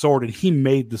description of the sword, and he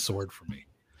made the sword for me.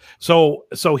 So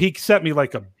he sent me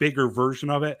like a bigger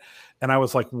version of it. And I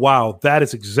was like, wow, that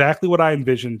is exactly what I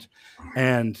envisioned.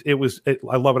 And I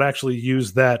love it. I actually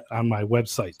used that on my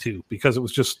website too, because it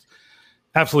was just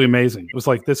absolutely amazing. It was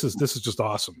like, this is just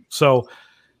awesome. So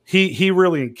he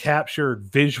really captured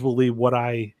visually what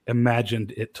I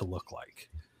imagined it to look like.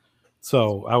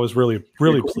 So I was really,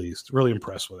 really pleased, really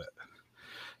impressed with it.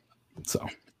 So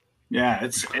yeah,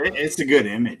 it's a good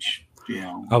image.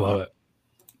 I love it.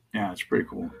 Yeah, it's pretty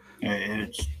cool.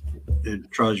 It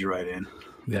draws you right in.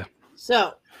 Yeah.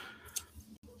 So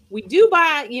we do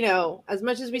buy, as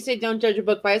much as we say don't judge a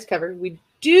book by its cover, we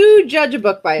do judge a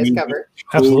book by its cover.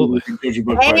 Absolutely.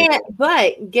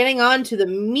 But getting on to the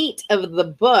meat of the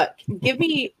book,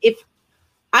 if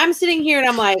I'm sitting here and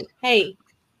I'm like, hey,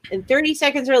 in 30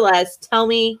 seconds or less, tell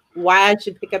me why I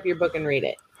should pick up your book and read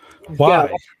it. Why?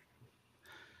 Go.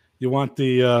 You want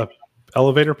the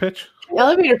elevator pitch?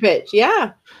 Elevator pitch,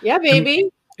 yeah. Yeah, baby.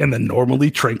 In the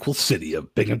normally tranquil city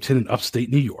of Binghamton in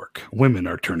upstate New York, women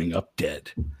are turning up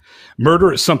dead.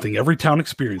 Murder is something every town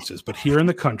experiences, but here in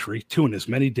the country, 2 in as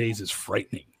many days is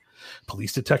frightening.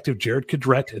 Police Detective Jared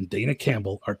Cadrette and Dana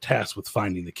Campbell are tasked with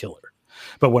finding the killer.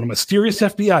 But when a mysterious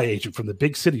FBI agent from the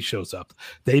big city shows up,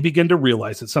 they begin to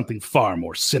realize that something far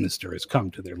more sinister has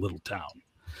come to their little town.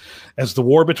 As the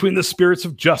war between the spirits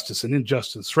of justice and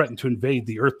injustice threaten to invade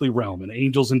the earthly realm and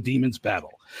angels and demons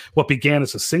battle, what began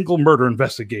as a single murder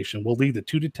investigation will lead the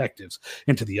 2 detectives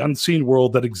into the unseen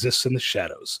world that exists in the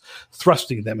shadows,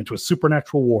 thrusting them into a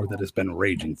supernatural war that has been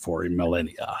raging for a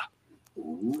millennia.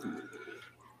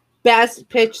 Best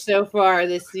pitch so far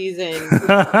this season.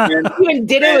 You even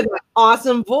did it with an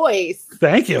awesome voice.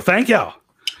 Thank you.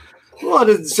 Well, it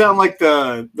doesn't sound like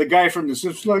the guy from The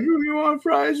Simpsons, like, oh, you want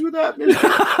fries with that? It's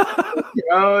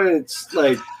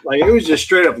like it was just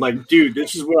straight up like, dude,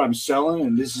 this is what I'm selling,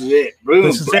 and this is it. Boom,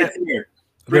 this is it. Here.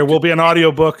 There will be an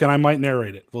audiobook, and I might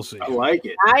narrate it. We'll see. I like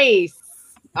it. Nice.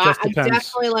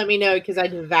 Definitely let me know, because I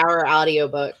devour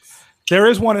audiobooks. There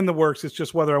is one in the works. It's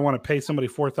just whether I want to pay somebody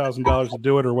 $4,000 to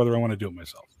do it or whether I want to do it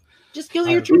myself. Just trick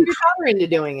your daughter into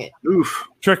doing it. Oof.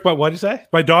 Trick my, what did you say?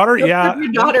 My daughter? Trick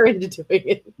your daughter into doing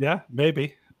it. Yeah,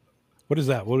 maybe. What is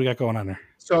that? What do we got going on there?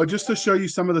 So just to show you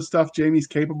some of the stuff Jamie's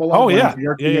capable of. Oh, yeah.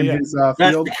 His, that's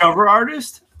field. The cover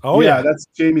artist? Oh, yeah. That's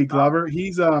Jamie Glover.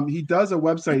 He does a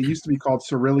website. It used to be called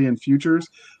Cerulean Futures,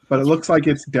 but it looks like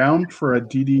it's down for a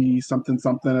DD something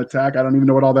attack. I don't even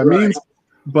know what all that means.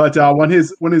 But when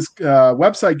his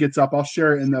website gets up, I'll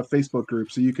share it in the Facebook group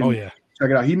so you can check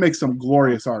it out. He makes some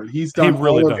glorious art. He's done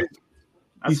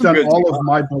all of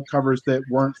my book covers that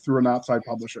weren't through an outside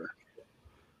publisher.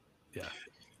 Yeah.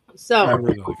 So I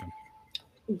really like him.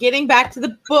 getting back to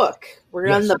the book, we're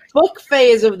on the book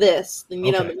phase of this. The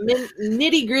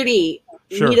nitty gritty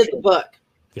meat of the book.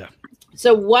 Yeah.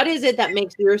 So, what is it that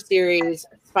makes your series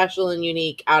special and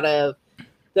unique out of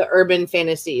the urban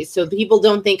fantasies? So people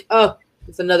don't think, oh,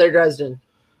 it's another Dresden.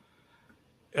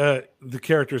 The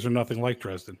characters are nothing like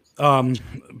Dresden.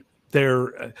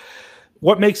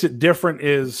 What makes it different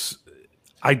is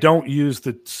I don't use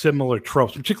the similar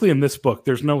tropes, particularly in this book.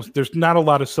 There's not a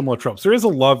lot of similar tropes. There is a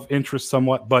love interest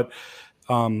somewhat, but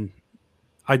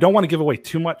I don't want to give away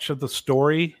too much of the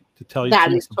story to tell you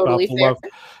that is totally fair.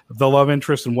 The love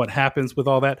interest and what happens with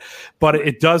all that. But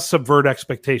it does subvert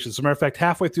expectations. As a matter of fact,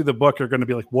 halfway through the book, you're going to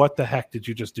be like, what the heck did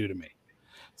you just do to me?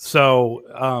 So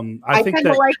I think kind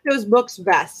of like those books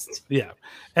best. Yeah.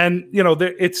 And,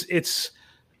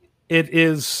 it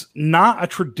is not a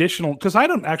traditional, because I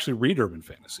don't actually read urban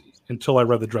fantasy until I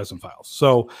read the Dresden Files.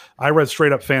 So I read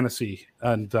straight up fantasy.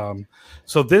 And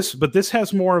but this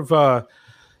has more of I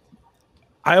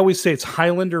always say it's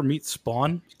Highlander meets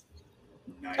Spawn.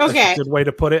 Okay. That's a good way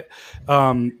to put it.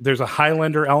 There's a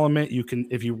Highlander element.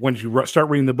 When you start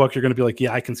reading the book, you're going to be like,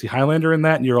 yeah, I can see Highlander in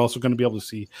that. And you're also going to be able to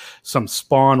see some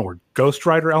Spawn or Ghost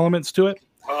Rider elements to it.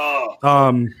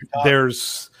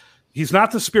 He's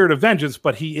not the spirit of vengeance,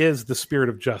 but he is the spirit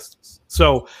of justice.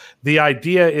 So the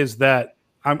idea is that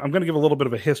I'm going to give a little bit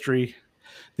of a history.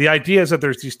 The idea is that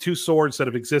there's these two swords that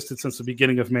have existed since the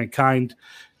beginning of mankind.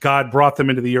 God brought them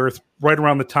into the earth right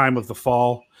around the time of the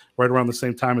fall, right around the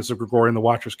same time as the Gregorian, the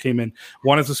Watchers came in.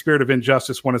 One is the spirit of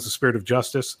injustice. One is the spirit of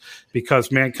justice,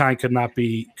 because mankind could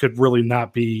really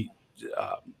not be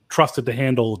trusted to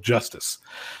handle justice.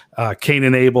 Cain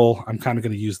and Abel, I'm kind of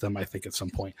going to use them, I think, at some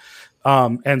point.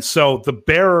 And so the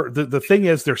bearer, the thing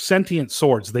is, they're sentient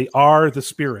swords. They are the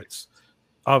spirits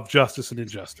of justice and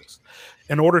injustice.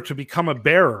 In order to become a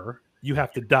bearer, you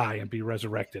have to die and be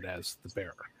resurrected as the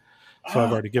bearer. So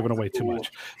I've already given away too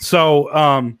much. So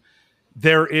and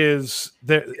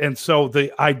so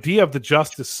the idea of the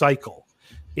justice cycle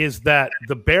is that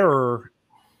the bearer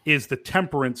is the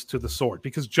temperance to the sword,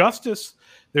 because justice,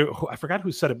 I forgot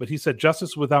who said it, but he said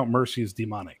justice without mercy is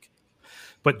demonic.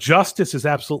 But justice is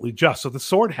absolutely just. So the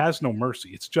sword has no mercy.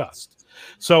 It's just.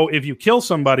 So if you kill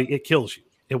somebody, it kills you.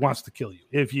 It wants to kill you.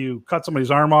 If you cut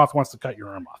somebody's arm off, it wants to cut your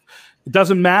arm off. It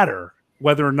doesn't matter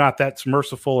whether or not that's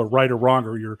merciful or right or wrong,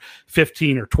 or you're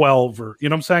 15 or 12, or, you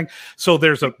know what I'm saying? So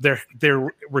there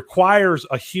requires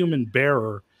a human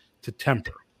bearer to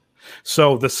temper.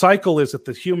 So the cycle is that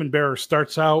the human bearer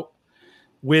starts out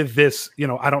with this,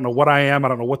 I don't know what I am, I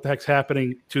don't know what the heck's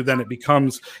happening, to then it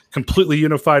becomes completely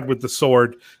unified with the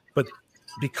sword. But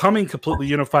becoming completely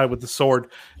unified with the sword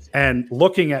and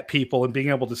looking at people and being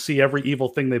able to see every evil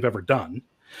thing they've ever done,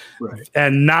 right,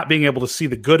 and not being able to see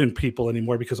the good in people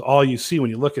anymore, because all you see when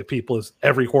you look at people is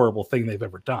every horrible thing they've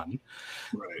ever done,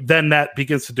 right, then that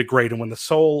begins to degrade. And when the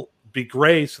soul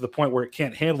degrades to the point where it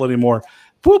can't handle it anymore,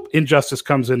 whoop, injustice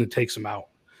comes in and takes them out,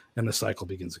 and the cycle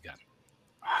begins again.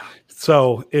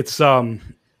 So it's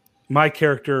my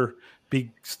character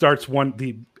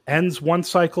ends one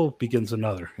cycle, begins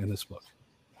another in this book.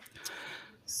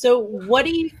 So what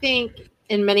do you think,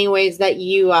 in many ways, that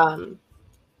you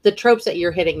the tropes that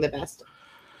you're hitting the best,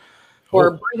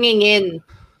 or bringing in,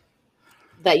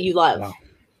 that you love? Wow.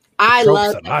 I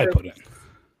love that I put in.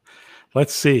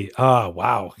 Let's see.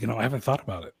 Wow. I haven't thought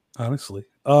about it, honestly.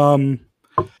 That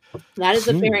is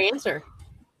a fair answer.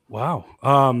 Wow.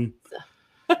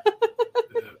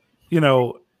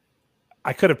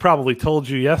 I could have probably told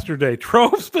you yesterday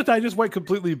tropes, but I just went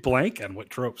completely blank on what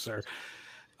tropes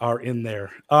are in there.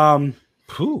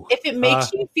 If it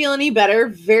makes you feel any better,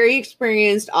 very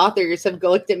experienced authors have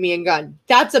looked at me and gone,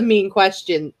 "That's a mean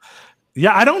question."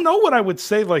 Yeah, I don't know what I would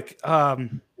say, like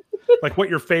what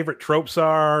your favorite tropes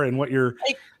are, and what your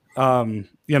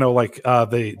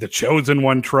the chosen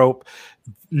one trope.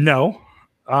 No,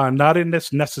 not in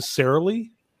this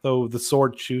necessarily, though the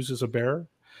sword chooses a bearer,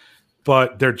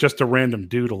 but they're just a random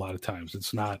dude a lot of times.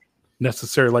 It's not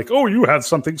necessarily like, oh, you have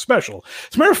something special.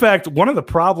 As a matter of fact, one of the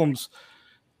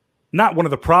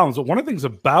things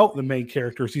about the main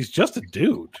character is he's just a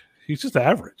dude. He's just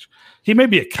average. He may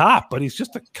be a cop, but he's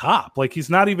just a cop. Like,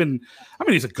 he's not even,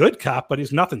 he's a good cop, but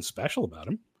he's nothing special about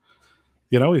him.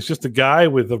 He's just a guy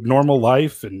with a normal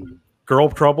life and girl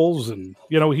troubles, and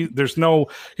he's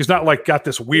not like got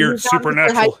this weird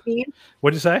supernatural.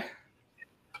 What'd you say?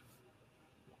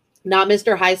 Not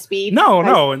Mr. High Speed.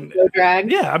 No, and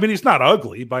drag. Yeah, he's not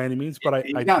ugly by any means, but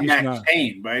he's not Max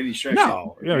Payne by any stretch.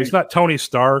 No, he's not Tony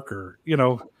Stark, or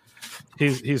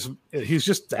he's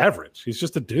just average. He's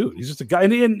just a dude. He's just a guy,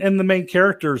 and the main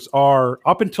characters are,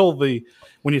 up until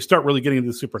when you start really getting into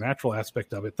the supernatural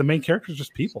aspect of it, the main characters are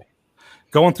just people.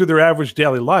 going through their average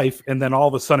daily life, and then all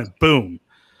of a sudden, boom,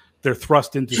 they're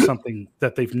thrust into something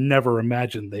that they've never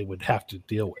imagined they would have to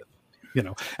deal with.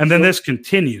 And then this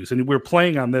continues, and we're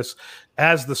playing on this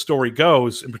as the story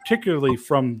goes, and particularly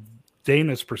from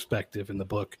Dana's perspective in the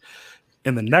book.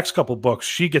 In the next couple books,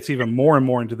 she gets even more and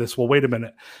more into this. Well, wait a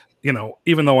minute,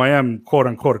 even though I am quote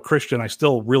unquote a Christian, I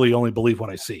still really only believe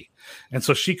what I see. And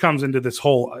so she comes into this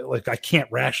whole, like, I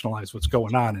can't rationalize what's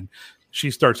going on. And she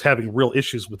starts having real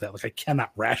issues with that. Like, I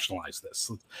cannot rationalize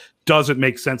this. It doesn't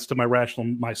make sense to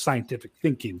my scientific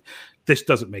thinking. This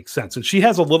doesn't make sense. And she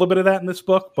has a little bit of that in this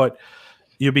book, but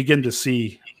you begin to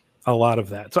see a lot of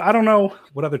that. So I don't know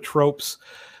what other tropes.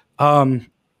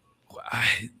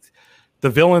 The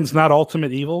villain's not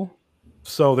ultimate evil,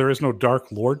 so there is no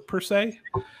Dark Lord per se.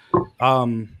 I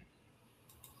don't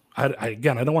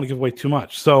want to give away too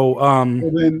much. So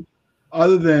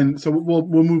we'll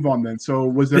move on then. So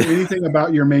was there anything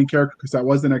about your main character, because that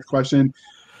was the next question,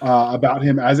 about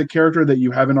him as a character that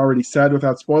you haven't already said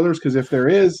without spoilers? Because if there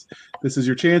is, this is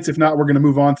your chance. If not, we're going to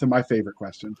move on to my favorite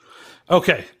question.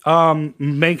 Okay.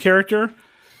 Main character.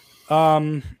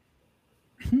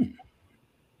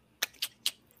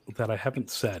 That I haven't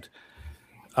said.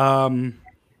 No,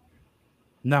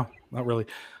 not really.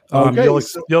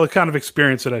 You'll kind of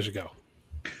experience it as you go.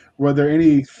 Were there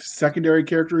any secondary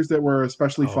characters that were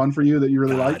especially fun for you that you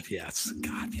really liked? Yes.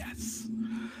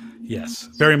 Yes,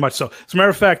 very much so. As a matter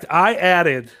of fact,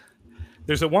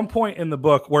 there's at one point in the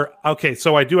book where,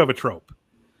 so I do have a trope.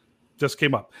 Just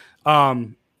came up.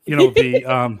 The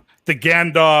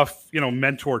Gandalf,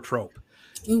 mentor trope.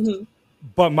 Mm-hmm.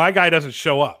 But my guy doesn't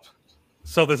show up.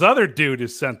 So this other dude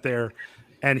is sent there,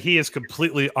 and he is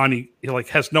completely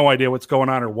has no idea what's going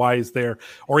on or why he's there,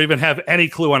 or even have any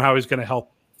clue on how he's going to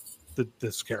help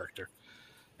this character.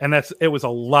 And it was a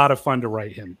lot of fun to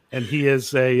write him. And he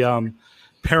is a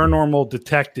paranormal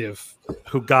detective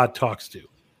who God talks to,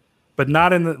 but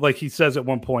not in the, he says at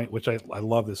one point, which I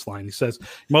love this line. He says,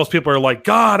 most people are like,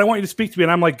 God, I want you to speak to me.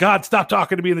 And I'm like, God, stop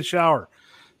talking to me in the shower.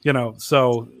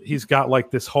 So he's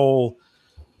got this whole,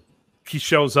 he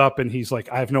shows up and he's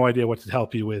like, I have no idea what to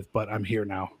help you with, but I'm here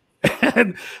now.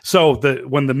 And so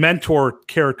when the mentor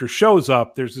character shows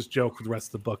up, there's this joke for the rest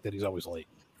of the book that he's always late,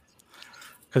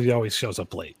 because he always shows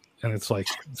up late. And it's like,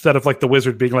 instead of the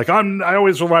wizard being like, I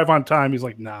always arrive on time, he's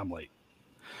like, nah, I'm late.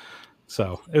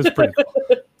 So it was pretty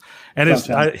cool. And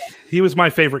he was my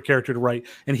favorite character to write,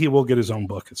 and he will get his own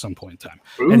book at some point in time.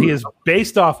 Ooh. And he is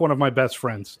based off one of my best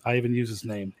friends. I even use his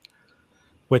name,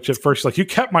 which at first, you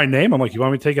kept my name. I'm like, you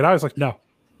want me to take it out? I was like, no. I'm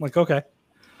like, okay.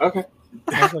 Okay.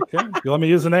 I was like, yeah, you let me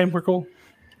use the name? We're cool.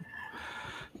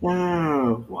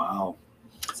 Oh, wow.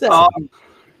 So,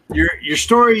 your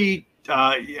story,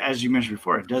 as you mentioned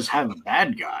before, it does have a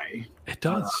bad guy. It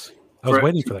does. I was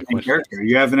waiting for that question. Character.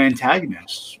 You have an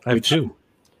antagonist. I have two.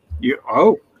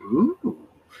 Ooh.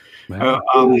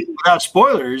 Without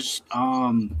spoilers,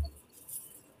 tell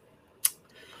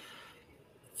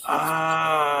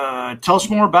us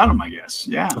more about him, I guess.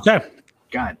 Yeah. Okay.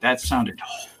 God, that sounded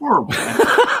horrible.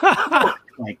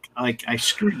 I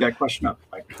screwed that question up.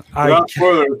 Without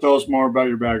spoilers, tell us more about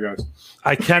your bad guys.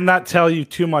 I cannot tell you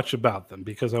too much about them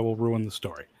because I will ruin the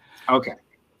story. Okay.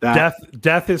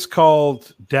 Death is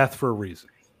called Death for a reason.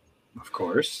 Of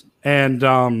course. And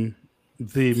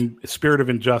the Spirit of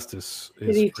Injustice.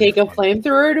 Did he take a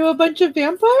flamethrower to a bunch of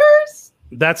vampires?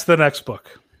 That's the next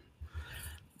book.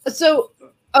 So,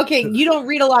 okay, you don't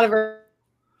read a lot of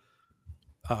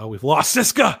we've lost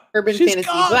Siska. Urban fantasy,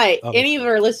 but any of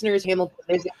our listeners, Hamilton,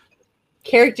 there's a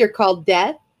character called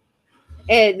Death,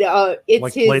 and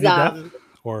it's his Lady Death?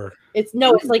 Or it's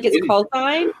his call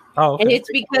sign. Oh, okay. And it's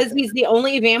because he's the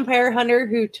only vampire hunter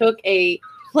who took a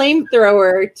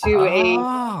flamethrower to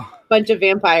a bunch of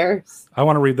vampires. I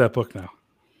want to read that book now.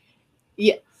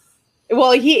 Yes.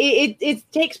 Well,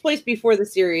 it takes place before the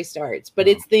series starts, but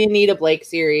it's the Anita Blake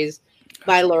series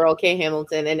by Laurel K.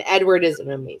 Hamilton, and Edward is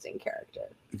an amazing character.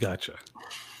 Gotcha.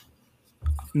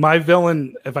 My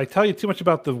villain, if I tell you too much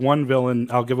about the one villain,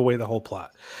 I'll give away the whole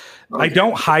plot. Okay. I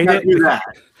don't hide it.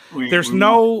 There's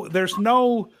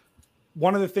no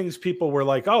one of the things people were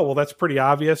like, oh, well, that's pretty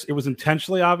obvious. It was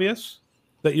intentionally obvious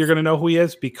that you're going to know who he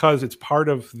is because it's part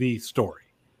of the story.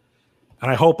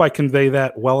 And I hope I convey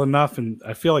that well enough. And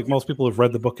I feel like most people who've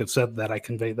read the book have said that I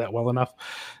conveyed that well enough,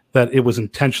 that it was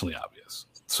intentionally obvious.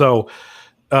 So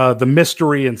the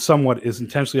mystery and somewhat is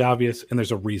intentionally obvious, and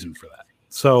there's a reason for that.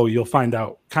 So you'll find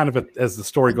out kind of as the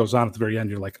story goes on at the very end,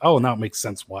 you're like, oh, now it makes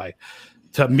sense why.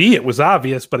 To me, it was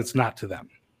obvious, but it's not to them.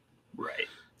 Right.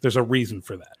 There's a reason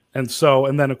for that. And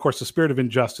then, of course, the Spirit of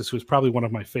Injustice, who's probably one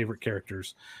of my favorite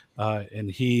characters, and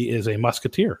he is a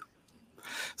musketeer.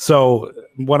 So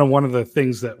one of the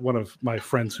things that one of my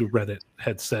friends who read it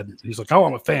had said, he's like, "Oh,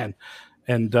 I'm a fan,"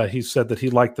 and he said that he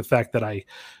liked the fact that I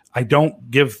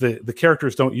don't give the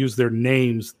characters don't use their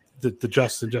names, the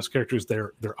just and just characters,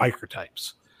 their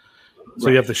archetypes. So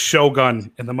you have the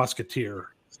Shogun and the Musketeer,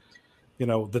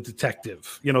 the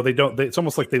detective. They don't. It's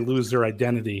almost like they lose their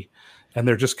identity. And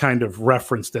they're just kind of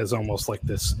referenced as almost like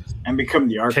this, and become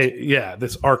the archetype. Yeah,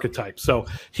 this archetype. So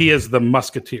he is the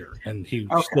Musketeer, and he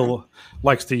still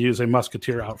likes to use a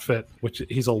Musketeer outfit, which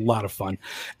he's a lot of fun.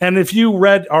 And if you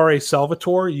read R.A.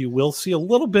 Salvatore, you will see a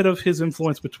little bit of his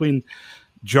influence between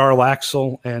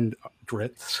Jarlaxle and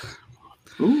Drizzt,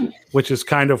 which is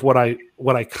kind of what I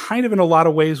kind of in a lot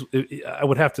of ways I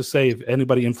would have to say if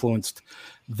anybody influenced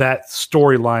that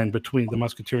storyline between the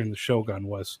Musketeer and the Shogun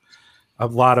was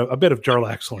a bit of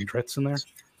Jarlaxle and Drizzt in there.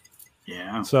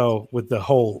 Yeah. So with the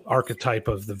whole archetype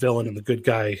of the villain and the good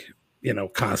guy,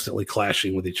 constantly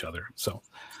clashing with each other. So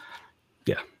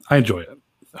yeah, I enjoy it.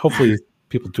 Hopefully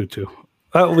people do too.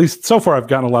 At least so far, I've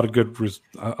gotten a lot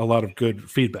of good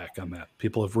feedback on that.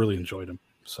 People have really enjoyed him.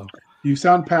 So you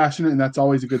sound passionate, and that's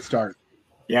always a good start.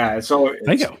 Yeah, it's always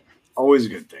a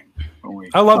good thing.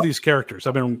 I love these characters.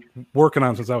 I've been working on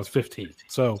them since I was 15.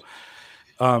 So.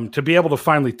 To be able to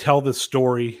finally tell this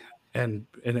story and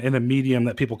in a medium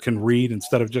that people can read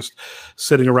instead of just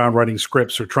sitting around writing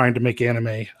scripts or trying to make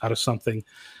anime out of something,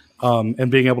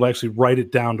 and being able to actually write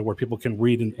it down to where people can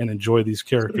read and enjoy these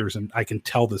characters, and I can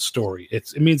tell this story.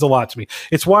 It means a lot to me.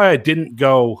 It's why I didn't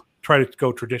try to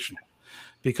go traditional,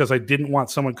 because I didn't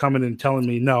want someone coming and telling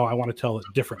me, no, I want to tell it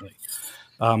differently.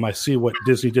 I see what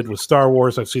Disney did with Star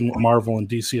Wars. I've seen what Marvel and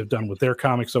DC have done with their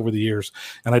comics over the years.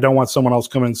 And I don't want someone else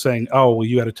coming and saying, oh, well,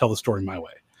 you got to tell the story my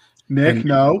way. Nick,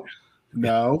 no,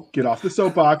 get off the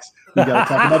soapbox. We got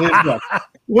to talk about his book.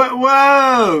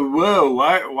 Whoa.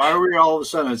 Why are we all of a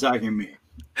sudden attacking me?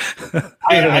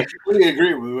 I completely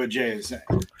agree with what Jay is saying.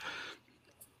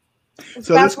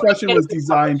 So this question was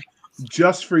designed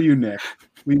just for you, Nick.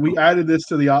 We added this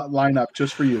to the lineup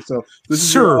just for you. So this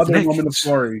is your other moment of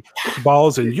glory.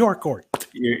 Balls in your court.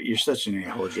 You're such an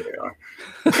a-hole, JR.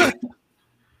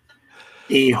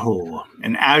 A-hole.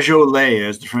 An ajolet,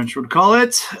 as the French would call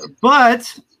it.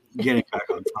 But getting back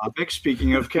on topic,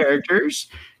 speaking of characters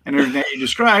and everything that you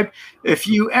described, if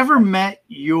you ever met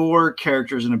your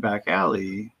characters in a back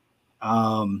alley,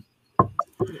 how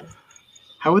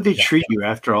would they treat you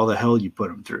after all the hell you put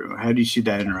them through? How do you see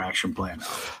that interaction playing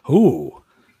out? Ooh.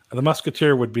 The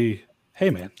Musketeer would be, hey,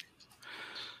 man,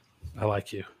 I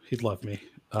like you. He'd love me.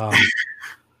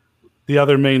 The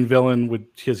other main villain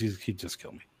he'd just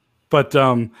kill me. But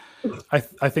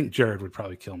I think Jared would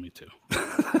probably kill me too.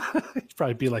 He'd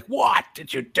probably be like, what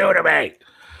did you do to me?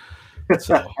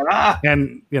 So,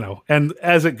 and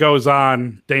as it goes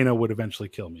on, Dana would eventually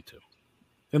kill me too.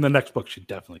 In the next book, she'd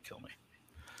definitely kill me.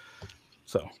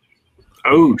 So.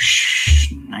 Oh,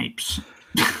 snipes.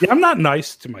 Yeah, I'm not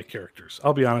nice to my characters.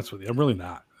 I'll be honest with you. I'm really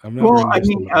not. I'm not well, I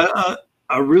mean,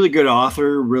 a really good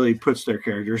author really puts their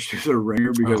characters through the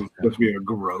ringer because it's supposed to be a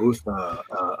growth,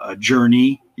 a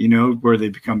journey, where they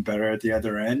become better at the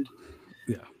other end.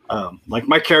 Yeah. Like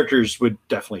my characters would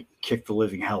definitely kick the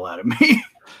living hell out of me.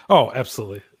 Oh,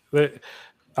 absolutely.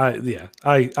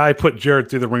 I put Jared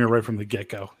through the ringer right from the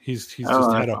get-go. He's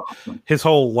just had awesome. His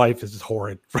whole life is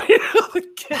horrid.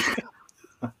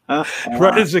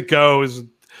 Right as it goes,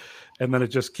 and then it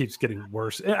just keeps getting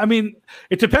worse. I mean,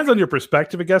 it depends on your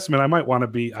perspective, I guess. I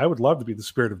mean, I would love to be the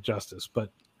spirit of justice,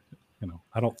 but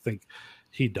I don't think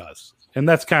he does, and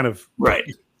that's kind of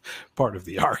part of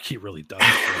the arc. He really does.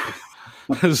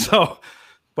 So,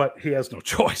 but he has no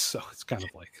choice. So it's kind of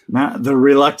like the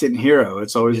reluctant hero.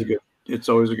 It's always a good. It's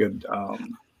always a good.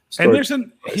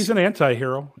 And he's an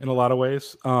anti-hero in a lot of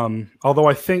ways. Although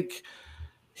I think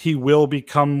he will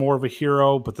become more of a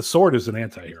hero, but the sword is an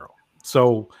anti-hero.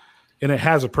 So, and it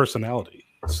has a personality.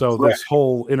 So this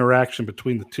whole interaction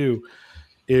between the two,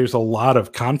 there's a lot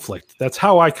of conflict. That's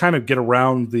how I kind of get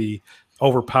around the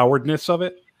overpoweredness of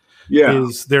it. Yeah.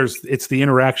 It's the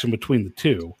interaction between the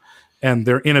two and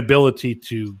their inability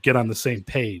to get on the same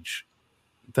page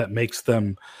that makes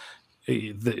them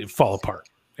fall apart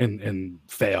and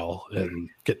fail and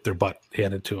get their butt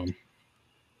handed to them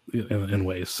in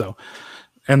ways. So,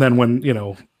 and then when,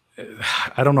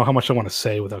 I don't know how much I want to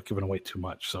say without giving away too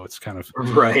much. So it's kind of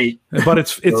right. But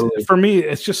it's for me,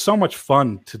 it's just so much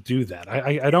fun to do that.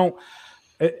 I don't,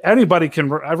 anybody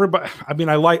can, everybody, I mean,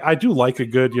 I do like a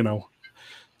good,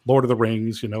 Lord of the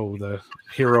Rings, the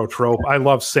hero trope. I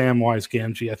love Samwise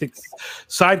Gamgee. I think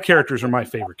side characters are my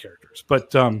favorite characters,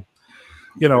 but,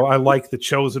 I like the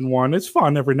Chosen One. It's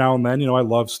fun every now and then. I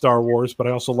love Star Wars, but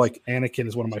I also like Anakin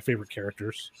is one of my favorite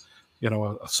characters.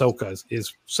 Ahsoka is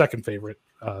his second favorite.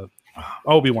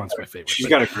 Obi-Wan's my favorite. She's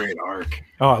got a great arc.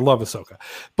 Oh, I love Ahsoka.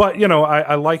 But,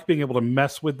 I like being able to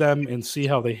mess with them and see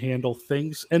how they handle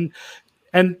things. And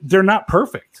they're not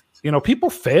perfect. People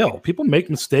fail. People make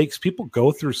mistakes. People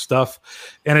go through stuff.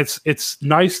 And it's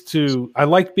nice I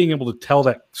like being able to tell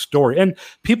that story. And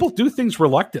people do things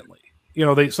reluctantly.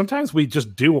 Sometimes we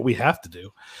just do what we have to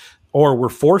do or we're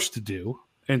forced to do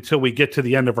until we get to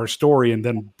the end of our story and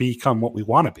then become what we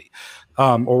want to be,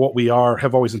 or what we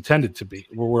have always intended to be,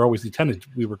 where we're always intended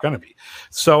we were going to be.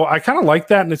 So I kind of like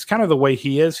that, and it's kind of the way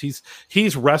he is.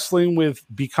 He's wrestling with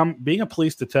being a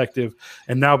police detective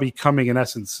and now becoming, in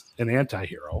essence, an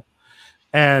anti-hero,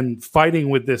 and fighting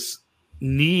with this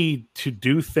need to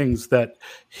do things that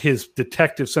his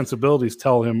detective sensibilities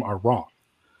tell him are wrong.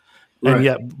 Right.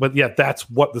 And yet that's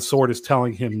what the sword is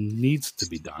telling him needs to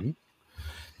be done.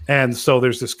 And so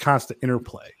there's this constant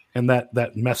interplay, and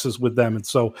that messes with them. And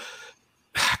so,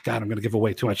 God, I'm going to give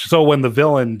away too much. So when the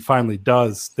villain finally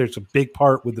there's a big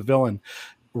part with the villain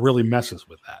really messes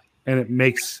with that. And it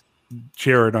makes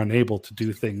Jared unable to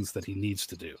do things that he needs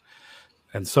to do.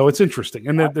 And so it's interesting.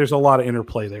 And there's a lot of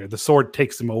interplay there. The sword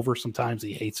takes him over. Sometimes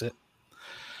he hates it,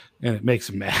 and it makes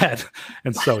him mad.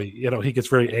 And so, he gets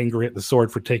very angry at the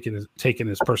sword for taking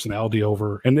his personality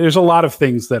over. And there's a lot of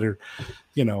things that are,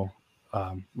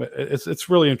 it's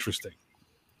really interesting.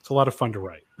 It's a lot of fun to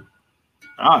write.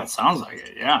 Oh, it sounds like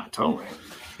it. Yeah, totally.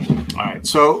 All right.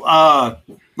 So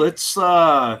let's get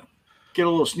a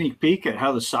little sneak peek at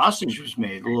how the sausage was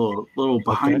made, a little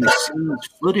behind the scenes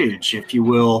footage, if you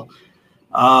will.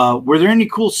 Were there any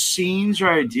cool scenes or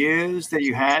ideas that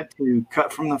you had to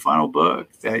cut from the final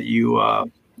book that you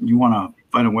want to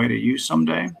find a way to use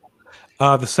someday?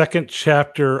 The second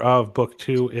chapter of book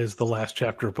 2 is the last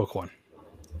chapter of book 1.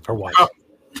 Or was.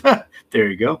 Oh, there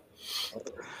you go.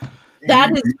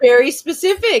 That is very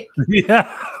specific.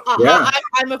 Yeah.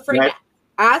 I'm afraid to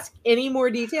ask any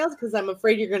more details because I'm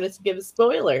afraid you're going to give a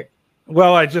spoiler.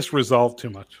 Well, I just resolved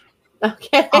too much.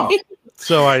 Okay. Oh.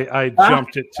 So I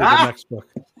jumped it to the next book.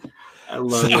 I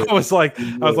love it. I was like,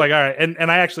 all right.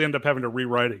 And I actually ended up having to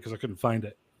rewrite it because I couldn't find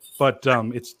it. But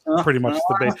it's pretty much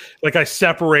the base. Like I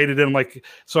separated it.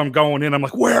 So I'm going in. I'm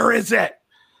like, where is it?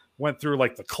 Went through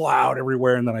like the cloud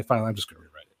everywhere, and then I'm just going to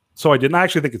rewrite it. So I didn't. I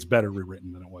actually think it's better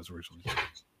rewritten than it was originally.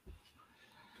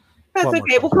 That's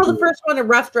okay. We'll call the first one a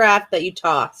rough draft that you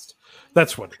tossed.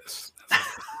 That's what it is.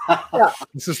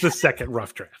 This is the second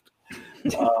rough draft.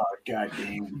 Oh, God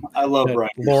damn. I love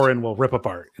writing. Lauren will rip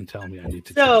apart and tell me I need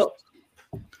to. So,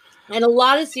 in a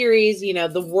lot of series,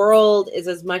 the world is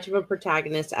as much of a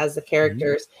protagonist as the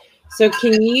characters. So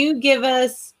can you give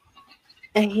us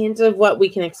a hint of what we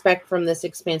can expect from this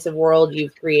expansive world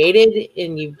you've created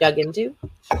and you've dug into?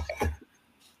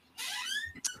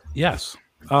 Yes.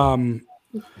 You're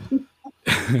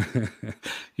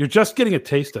just getting a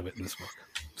taste of it in this book.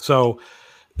 So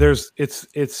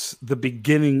it's the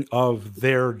beginning of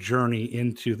their journey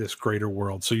into this greater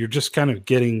world. So you're just kind of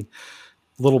getting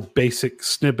little basic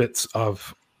snippets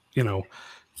of,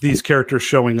 these characters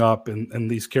showing up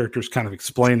and these characters kind of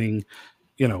explaining,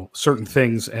 certain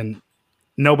things and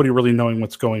nobody really knowing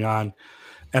what's going on.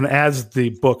 And as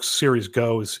the book series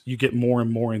goes, you get more and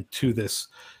more into this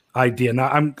idea. Now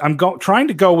I'm trying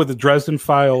to go with the Dresden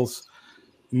Files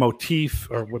motif,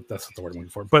 or what, that's not the word I'm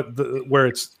looking for, but where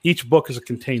it's each book is a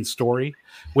contained story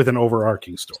with an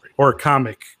overarching story, or a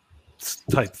comic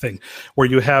type thing where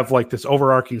you have like this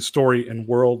overarching story and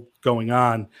world going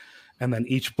on, and then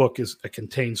each book is a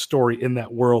contained story in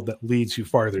that world that leads you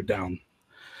farther down.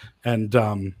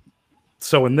 And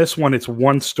so in this one, it's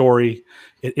one story.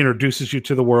 It introduces you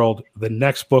to the world. The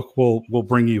next book will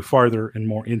bring you farther and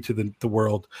more into the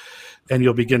world, and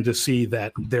you'll begin to see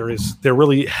that there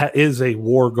really is a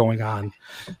war going on,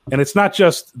 and it's not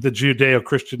just the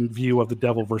Judeo-Christian view of the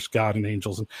devil versus God and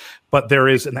angels, but there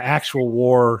is an actual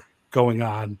war going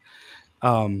on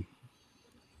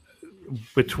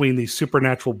between these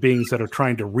supernatural beings that are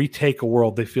trying to retake a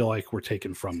world they feel like were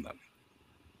taken from them.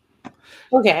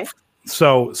 Okay.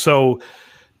 So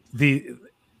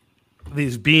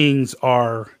these beings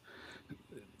are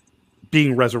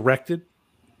being resurrected.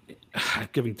 I'm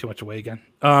giving too much away again.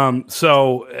 And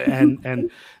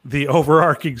the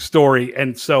overarching story,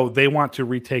 and so they want to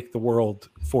retake the world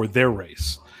for their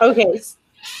race. Okay.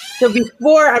 So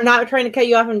before, I'm not trying to cut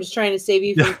you off. I'm just trying to save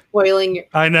you from spoiling.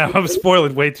 I know I'm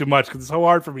spoiling way too much because it's so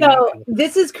hard for me. So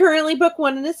this is currently book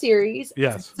 1 in the series.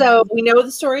 Yes. So we know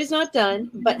the story is not done,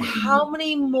 but how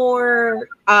many more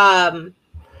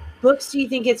books do you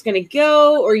think it's going to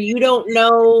go, or you don't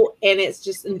know, and it's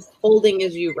just unfolding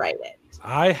as you write it?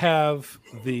 I have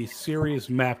the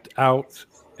series mapped out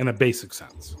in a basic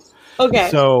sense. Okay.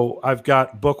 So I've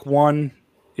got book 1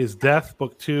 is death.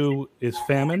 Book 2 is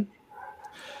famine.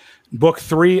 Book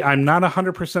 3, I'm not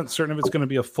 100% certain if it's going to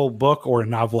be a full book or a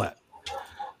novelette.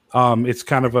 It's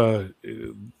kind of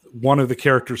one of the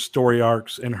character's story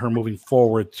arcs and her moving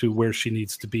forward to where she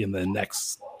needs to be in the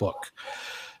next book.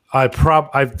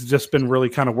 I've just been really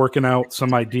kind of working out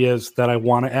some ideas that I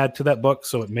want to add to that book,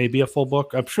 so it may be a full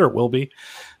book. I'm sure it will be.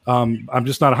 I'm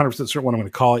just not 100% certain what I'm going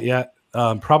to call it yet.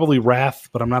 Probably Wrath,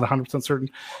 but I'm not 100% certain.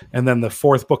 And then the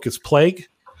 4th book is Plague,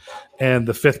 and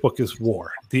the 5th book is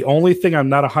War. The only thing I'm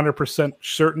not 100%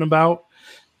 certain about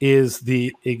is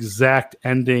the exact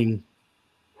ending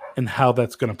and how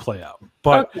that's going to play out.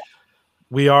 But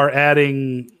we are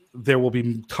adding... There will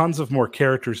be tons of more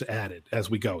characters added as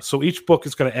we go. So each book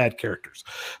is going to add characters.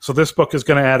 So this book is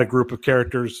going to add a group of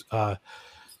characters.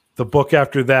 The book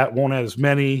after that won't add as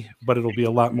many, but it'll be a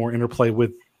lot more interplay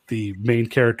with the main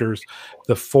characters.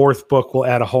 The 4th book will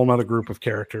add a whole nother group of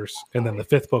characters. And then the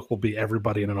 5th book will be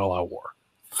everybody in an all-out war.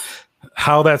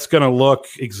 How that's going to look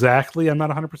exactly, I'm not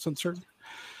 100% certain.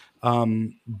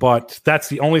 But that's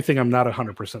the only thing I'm not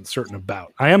 100% certain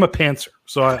about. I am a pantser,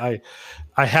 so I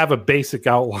have a basic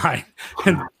outline,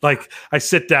 and like I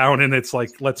sit down and it's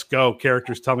like, let's go.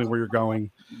 Characters, tell me where you're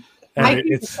going, and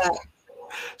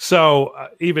so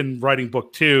even writing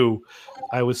book 2,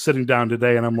 I was sitting down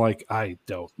today and I'm like, I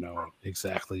don't know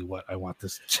exactly what I want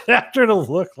this chapter to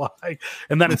look like,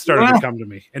 and then it started to come to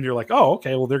me, and you're like, oh,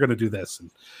 okay, well they're going to do this,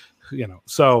 and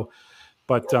so.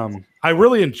 But I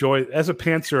really enjoy, as a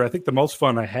pantser, I think the most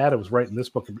fun I had was writing this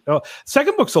book.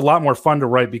 Second book's a lot more fun to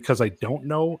write because I don't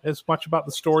know as much about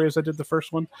the story as I did the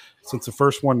first one, since the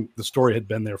first one, the story had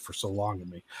been there for so long to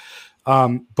me.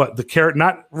 But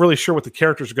not really sure what the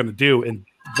characters are going to do. And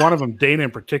one of them, Dana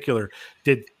in particular,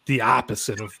 did the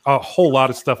opposite of a whole lot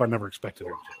of stuff I never expected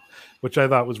her to do, which I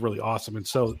thought was really awesome. And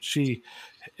so she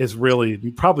is really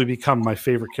probably become my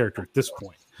favorite character at this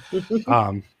point.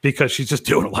 Because she's just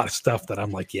doing a lot of stuff that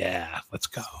I'm like, yeah, let's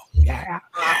go. Yeah,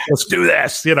 let's do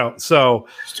this, So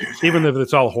even if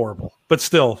it's all horrible, but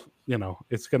still,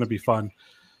 it's going to be fun.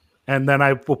 And then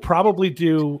I will probably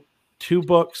do 2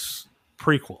 books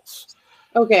prequels.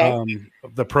 Okay.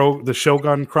 The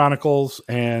Shogun Chronicles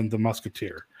and the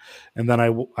Musketeer. And then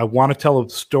I want to tell a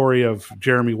story of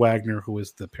Jeremy Wagner, who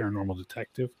is the paranormal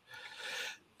detective.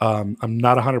 I'm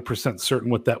not 100% certain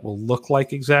what that will look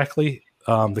like exactly.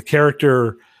 The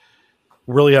character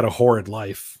really had a horrid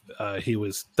life. He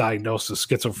was diagnosed with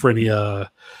schizophrenia.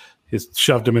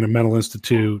 Shoved him in a mental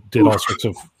institute, did all sorts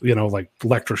of, like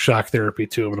electroshock therapy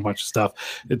to him and a bunch of stuff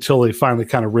until they finally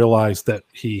kind of realized that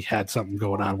he had something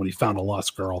going on when he found a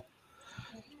lost girl.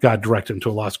 God directed him to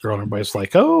a lost girl, and everybody's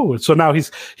like, oh. So now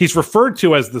he's referred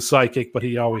to as the psychic, but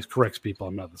he always corrects people.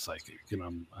 I'm not the psychic.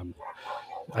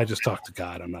 I just talk to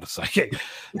God. I'm not a psychic,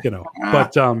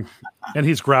 but, and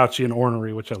he's grouchy and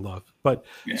ornery, which I love, but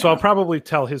so I'll probably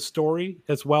tell his story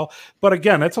as well. But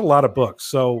again, that's a lot of books.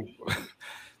 So,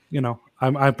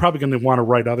 I'm probably going to want to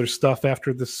write other stuff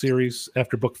after this series,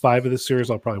 after book 5 of this series.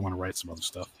 I'll probably want to write some other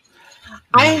stuff.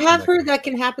 I have heard that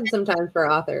can happen sometimes for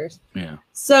authors. Yeah.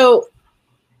 So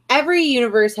every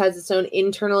universe has its own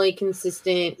internally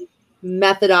consistent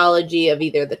methodology of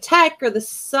either the tech or the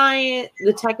science,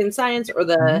 the tech and science, or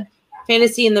the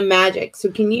fantasy and the magic.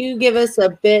 So can you give us a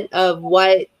bit of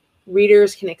what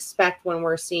readers can expect when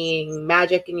we're seeing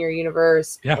magic in your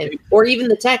universe, or even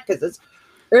the tech, because it's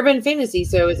urban fantasy.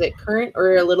 So is it current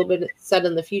or a little bit set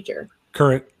in the future?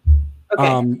 Current.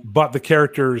 Okay. But the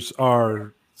characters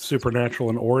are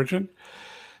supernatural in origin.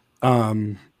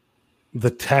 The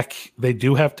tech, they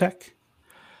do have tech.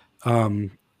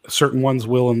 Certain ones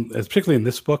will, and particularly in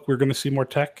this book, we're going to see more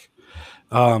tech.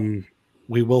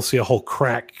 We will see a whole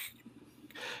crack.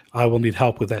 I will need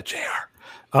help with that, JR.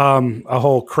 A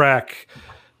whole crack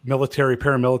military,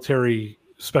 paramilitary,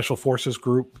 special forces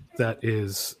group that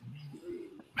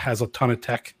has a ton of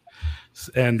tech,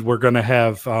 and we're going to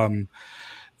have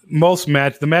most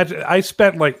the magic. I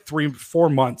spent like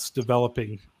 3-4 months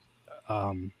developing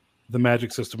the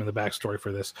magic system and the backstory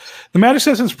for this. The magic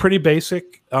system is pretty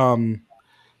basic.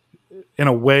 In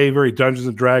a way, very Dungeons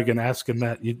and Dragons, asking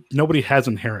that nobody has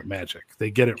inherent magic.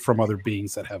 They get it from other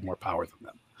beings that have more power than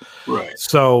them. Right.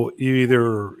 So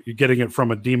you're getting it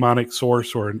from a demonic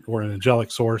source or an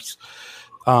angelic source.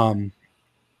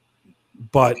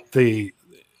 But the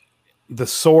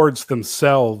swords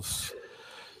themselves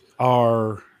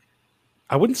are,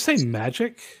 I wouldn't say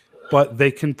magic, but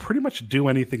they can pretty much do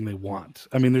anything they want.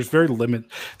 I mean, there's very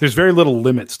little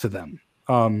limits to them,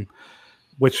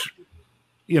 which,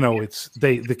 it's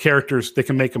the characters, they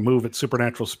can make a move at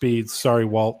supernatural speeds. Sorry,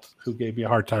 Walt, who gave me a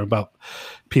hard time about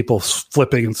people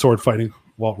flipping and sword fighting.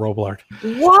 Walt Roblard.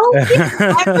 Walt gives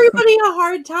everybody a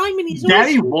hard time, and he's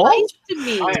Daddy always Walt? nice to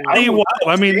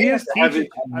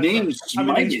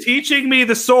me. He's teaching me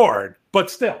the sword,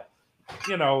 but still,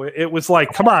 it was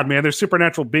like, come on, man, they're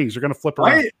supernatural beings. They're going to flip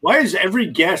around. Why is every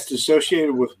guest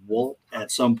associated with Walt at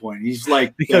some point? He's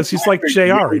like, because he's like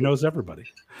JR. He knows everybody.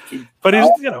 But he's,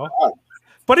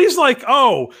 but he's like,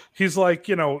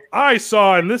 I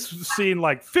saw in this scene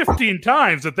like 15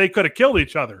 times that they could have killed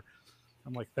each other.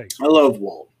 I'm like, thanks. I love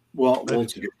Walt. Walt's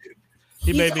a good dude.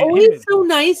 He's always so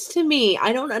nice to me.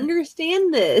 I don't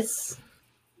understand this.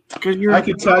 I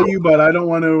could tell you, but I don't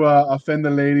want to offend the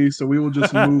lady, so we will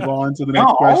just move on to the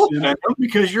next question.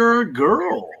 Because you're a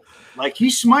girl. Like, he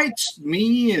smites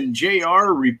me and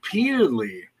JR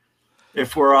repeatedly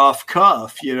if we're off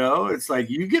cuff, It's like,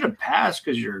 you get a pass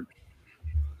because you're,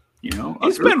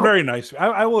 He's been very nice.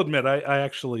 I will admit, I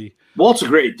actually... Walt's a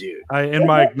great dude. In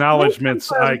my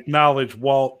acknowledgments, I acknowledge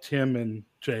Walt, Tim, and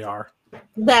JR.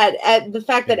 That the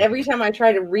fact that every time I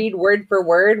try to read word for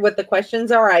word what the questions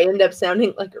are, I end up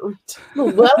sounding like a la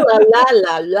la la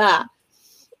la la.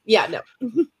 Yeah, no,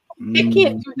 I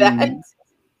can't do that.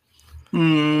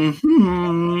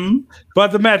 Mm-hmm.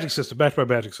 But the magic system, back to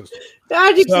my magic system.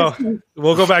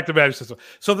 We'll go back to magic system.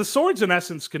 So the swords, in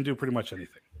essence, can do pretty much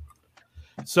anything.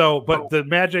 So, but the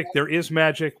magic, there is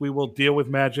magic. We will deal with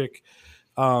magic.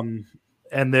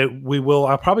 And that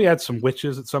I'll probably add some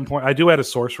witches at some point. I do add a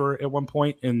sorcerer at one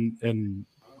point in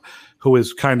who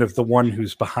is kind of the one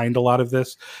who's behind a lot of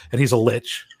this. And he's a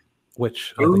lich,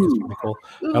 which I think is pretty cool.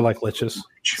 I like liches.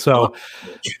 So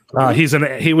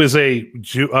he was a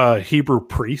Hebrew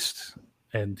priest,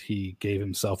 and he gave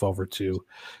himself over to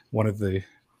one of the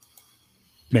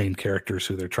main characters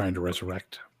who they're trying to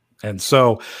resurrect. And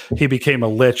so he became a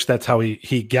lich. That's how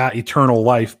he got eternal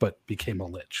life, but became a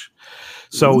lich.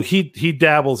 So he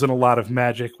dabbles in a lot of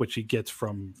magic, which he gets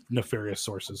from nefarious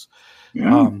sources.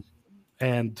 Yeah.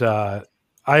 I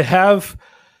guess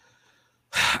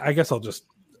I don't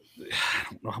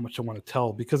know how much I want to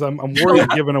tell because I'm worried of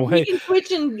giving away. We can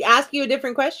switch and ask you a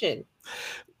different question.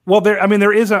 Well,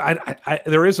 there is a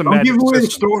magic give away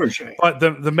system, the story, but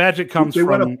the magic comes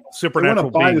from supernatural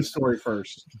beings. Buy the story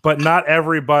first, but not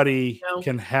everybody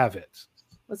can have it.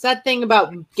 What's that thing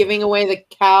about giving away the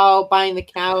cow, buying the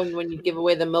cow, and when you give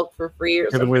away the milk for free or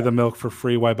something? Giving away the milk for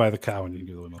free. Why buy the cow when you can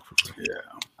give away milk for free? Yeah.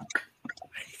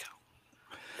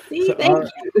 There you go. See, thank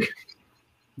you.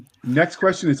 Next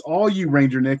question is all you,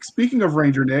 Ranger Nick. Speaking of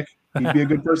Ranger Nick, he'd be a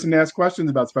good person to ask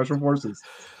questions about special forces.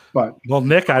 But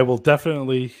Nick, I will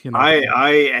definitely.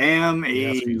 I am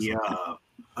a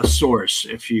source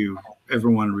if you ever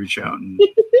want to reach out and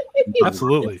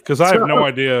absolutely, because I have no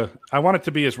idea. I want it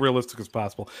to be as realistic as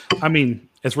possible. I mean,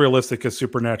 as realistic as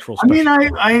supernatural.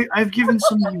 I've given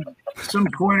some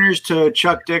pointers to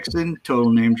Chuck Dixon,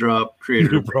 total name drop,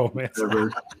 creator of romance.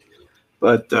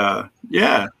 But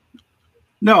yeah,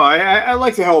 no, I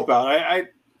like to help out.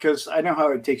 Because I know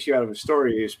how it takes you out of a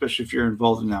story, especially if you're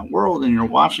involved in that world and you're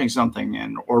watching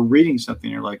something or reading something.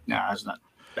 You're like, nah,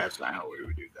 that's not how we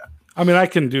would do that. I mean, I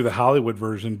can do the Hollywood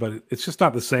version, but it's just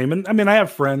not the same. And I mean, I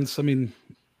have friends. I mean,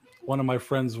 one of my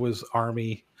friends was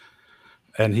Army,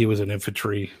 and he was an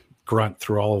infantry grunt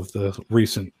through all of the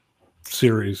recent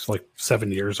series, like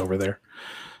 7 years over there.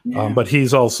 Yeah. But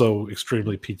he's also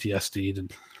extremely PTSD'd,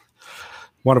 and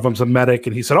one of them's a medic,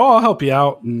 and he said, "Oh, I'll help you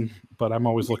out." But I'm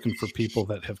always looking for people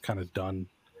that have kind of done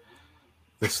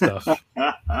this stuff.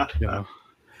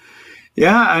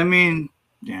 Yeah, I mean,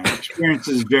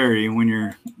 experiences vary when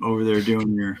you're over there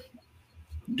doing your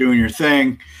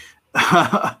thing.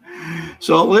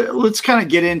 So let's kind of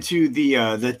get into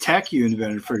the tech you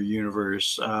invented for your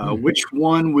universe. Which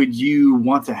one would you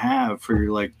want to have for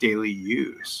your daily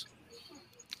use?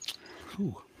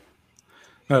 Ooh.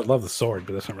 I love the sword,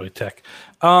 but that's not really tech.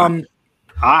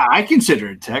 I consider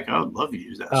it tech. I would love to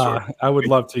use that sword. I would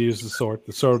love to use the sword.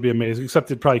 The sword would be amazing, except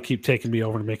it'd probably keep taking me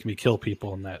over and making me kill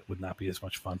people, and that would not be as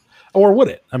much fun. Or would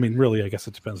it? I mean, really, I guess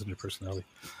it depends on your personality.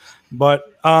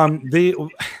 But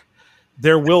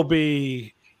there will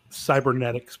be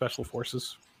cybernetic special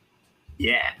forces.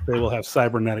 Yeah. They will have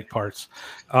cybernetic parts,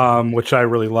 which I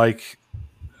really like.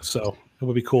 So it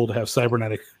would be cool to have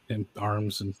cybernetic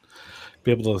arms and be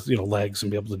able to, legs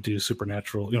and be able to do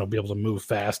supernatural, be able to move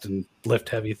fast and lift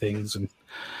heavy things. And,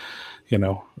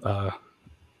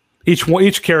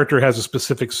 each character has a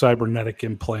specific cybernetic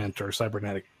implant or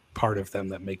cybernetic part of them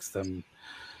that makes them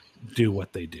do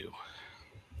what they do.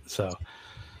 So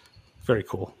very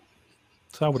cool.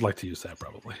 So I would like to use that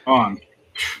probably. I'm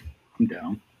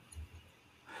down.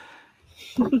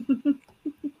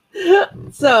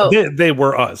 So they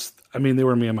were us. I mean, they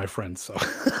were me and my friends. So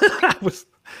I was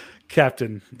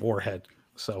Captain Warhead.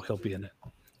 so he'll be in it.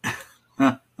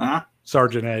 Huh?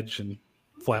 Sergeant Edge and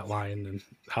Flatline and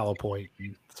Hollow Point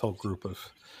and this whole group of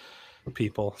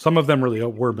people. Some of them really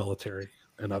were military,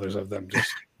 and others of them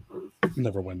just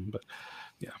never win. But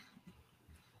yeah,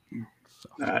 so.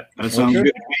 That sounds good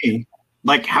to me.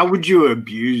 Like, how would you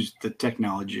abuse the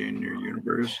technology in your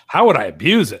universe? How would I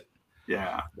abuse it?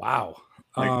 Yeah. Wow.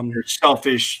 Like your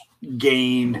selfish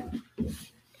gain.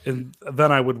 And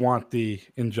then I would want the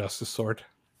Injustice Sword,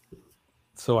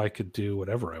 so I could do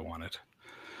whatever I wanted.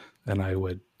 And I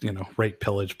would, rape,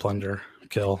 pillage, plunder,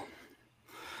 kill.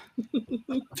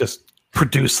 Just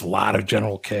produce a lot of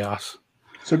general chaos.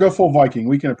 So go full Viking.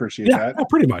 We can appreciate that. Yeah,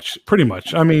 pretty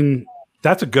much. I mean,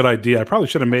 that's a good idea. I probably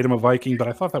should have made him a Viking, but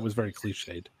I thought that was very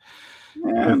cliched.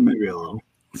 Yeah, maybe a little.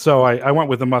 So I went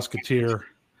with the Musketeer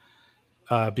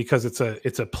because it's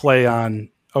a play on,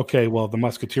 okay, well, the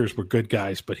Musketeers were good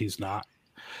guys, but he's not.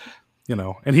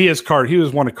 And he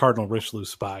was one of Cardinal Richelieu's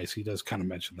spies. He does kind of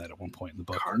mention that at one point in the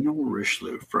book. Cardinal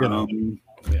Richelieu from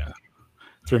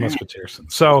Three Musketeers.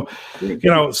 So,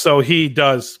 so he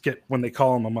does get, when they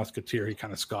call him a Musketeer, he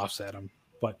kind of scoffs at him.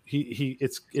 But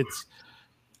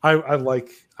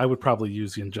I would probably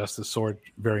use the Injustice Sword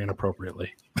very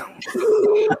inappropriately.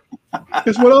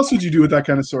 Because what else would you do with that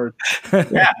kind of sword?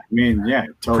 Yeah, I mean,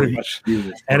 totally. Pretty much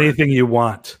anything you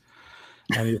want.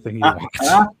 Anything you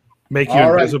want. Make you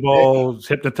invisible,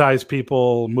 hypnotize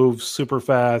people, move super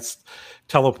fast,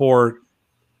 teleport,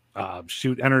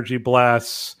 shoot energy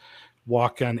blasts,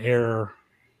 walk on air.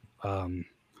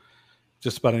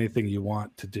 Just about anything you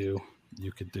want to do,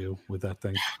 you could do with that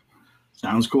thing.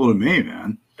 Sounds cool to me,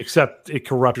 man. Except it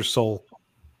corrupts your soul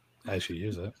as you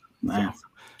use it. Nice.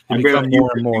 So you become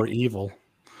more and more evil.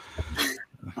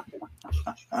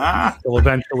 So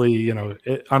eventually,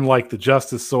 unlike the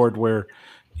Justice Sword, where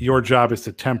your job is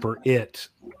to temper it,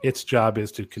 its job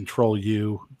is to control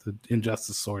you, the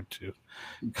Injustice Sword, to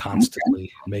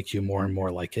constantly make you more and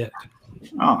more like it.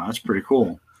 Oh, that's pretty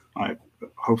cool.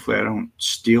 Hopefully I don't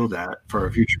steal that for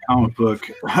a future comic book,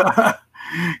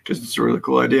 because it's a really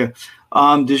cool idea.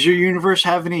 Does your universe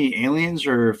have any aliens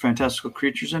or fantastical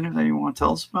creatures in it that you want to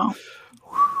tell us about?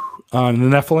 The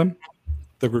Nephilim,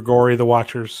 the Grigori, the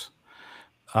Watchers,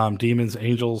 demons,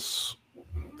 angels,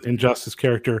 Injustice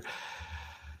character.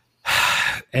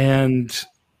 And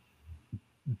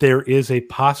there is a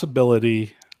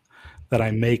possibility that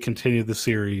I may continue the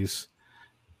series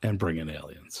and bring in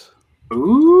aliens.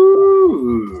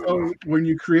 Ooh. So when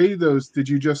you created those, did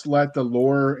you just let the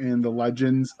lore and the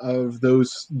legends of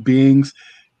those beings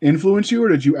influence you, or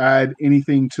did you add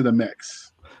anything to the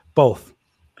mix? Both.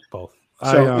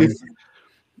 So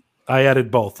I added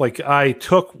both. Like I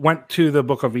went to the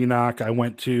Book of Enoch. I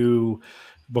went to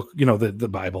book, the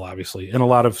Bible, obviously, and a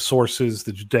lot of sources,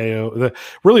 the Judeo.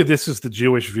 Really, this is the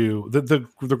Jewish view. The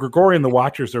Gregorian, the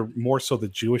Watchers are more so the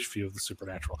Jewish view of the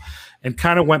supernatural, and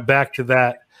kind of went back to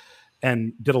that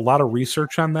and did a lot of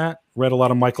research on that. Read a lot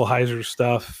of Michael Heiser's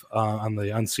stuff on the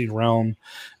unseen realm,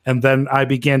 and then I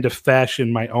began to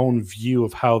fashion my own view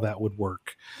of how that would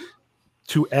work,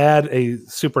 to add a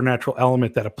supernatural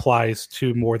element that applies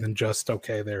to more than just,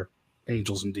 okay, they're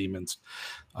angels and demons.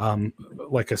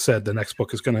 Like I said, the next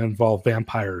book is going to involve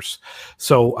vampires.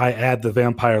 So I add the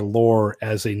vampire lore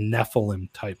as a Nephilim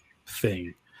type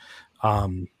thing,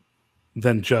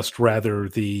 than just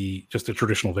a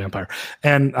traditional vampire.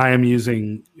 And I am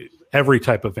using every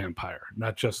type of vampire,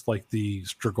 not just like the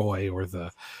Strigoi or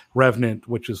the Revenant,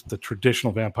 which is the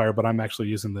traditional vampire, but I'm actually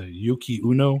using the Yuki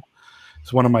Uno.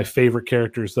 It's one of my favorite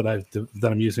characters that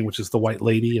I'm using, which is the White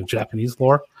Lady of Japanese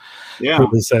lore. Yeah,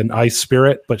 who is an ice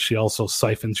spirit, but she also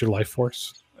siphons your life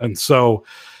force, and so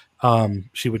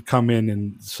she would come in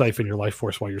and siphon your life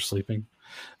force while you're sleeping.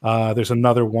 There's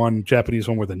another one, Japanese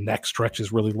one, where the neck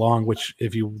stretches really long, which,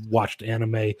 if you watched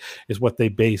anime, is what they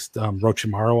based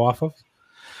Orochimaru off of.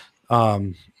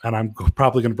 And I'm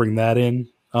probably going to bring that in.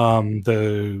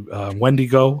 The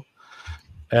Wendigo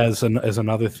as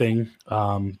another thing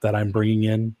that I'm bringing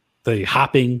in. The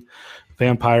hopping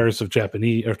vampires of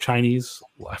Japanese or Chinese,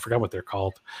 I forgot what they're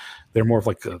called. They're more of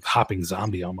like a hopping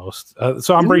zombie almost.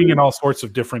 So I'm bringing in all sorts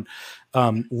of different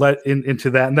into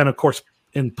that. And then, of course,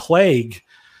 in Plague,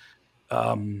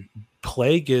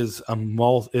 Plague is a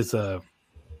kind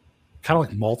of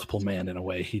like multiple man in a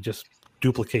way. He just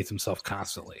duplicates himself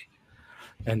constantly,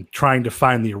 and trying to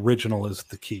find the original is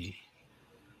the key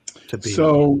to be.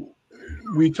 So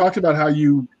we talked about how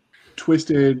you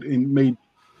twisted and made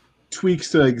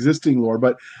tweaks to existing lore,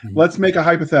 but let's make a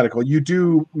hypothetical. You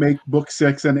do make book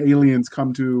 6 and aliens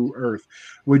come to Earth.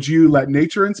 Would you let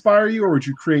nature inspire you, or would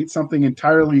you create something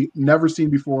entirely never seen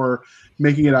before,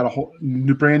 making it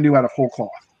brand new out of whole cloth?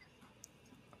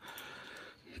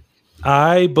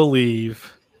 I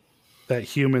believe that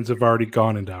humans have already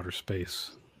gone into outer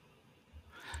space.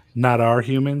 Not our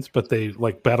humans, but they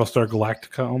like Battlestar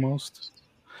Galactica almost.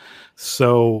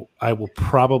 So I will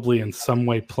probably in some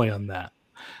way play on that.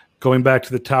 Going back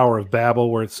to the Tower of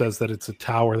Babel, where it says that it's a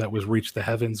tower that was reached the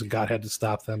heavens and God had to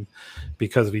stop them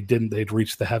because if he didn't, they'd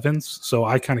reach the heavens. So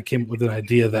I kind of came up with an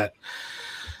idea that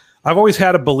I've always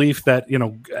had a belief that,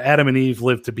 Adam and Eve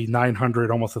lived to be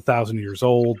 900, almost 1,000 years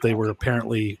old. They were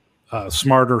apparently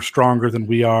smarter, stronger than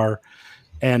we are.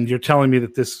 And you're telling me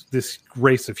that this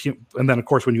race of humans, and then, of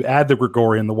course, when you add the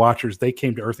Gregorian, the Watchers, they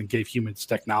came to Earth and gave humans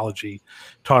technology,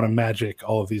 taught them magic,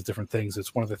 all of these different things.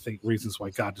 It's one of the reasons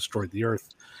why God destroyed the Earth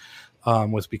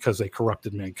was because they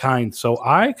corrupted mankind. So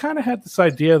I kind of had this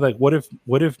idea that what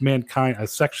if mankind, a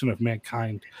section of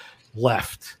mankind,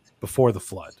 left before the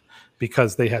flood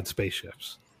because they had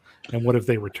spaceships, and what if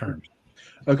they returned?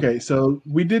 Okay, so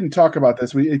we didn't talk about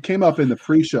this. It came up in the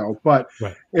pre-show, but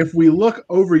If we look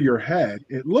over your head,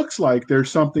 it looks like there's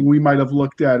something we might have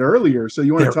looked at earlier. So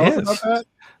you want to tell us about that?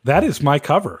 That is my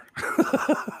cover.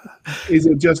 Is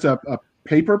it just a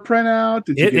paper printout?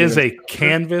 It is a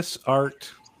canvas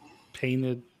art,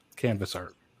 painted canvas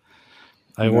art.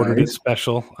 I ordered it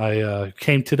special. I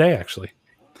came today, actually.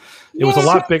 It was a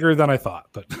lot bigger than I thought,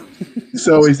 but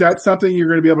so is that something you're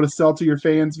going to be able to sell to your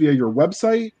fans via your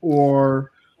website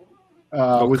or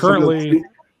with currently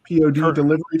POD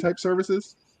delivery type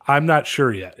services? I'm not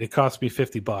sure yet. It cost me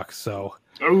 $50, so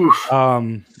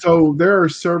so there are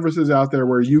services out there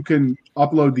where you can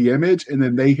upload the image and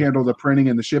then they handle the printing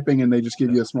and the shipping and they just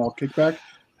give you a small kickback,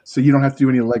 so you don't have to do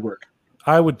any legwork.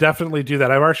 I would definitely do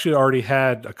that. I've actually already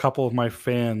had a couple of my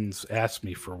fans ask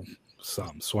me for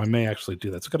some, so I may actually do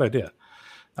that. It's a good idea.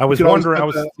 I was wondering.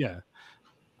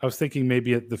 I was thinking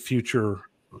maybe at the future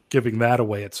giving that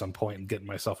away at some point and getting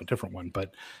myself a different one.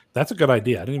 But that's a good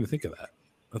idea. I didn't even think of that.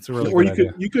 That's a really good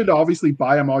idea. You could obviously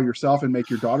buy them all yourself and make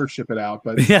your daughter ship it out.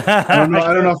 But I don't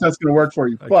know if that's going to work for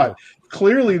you. But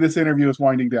clearly, this interview is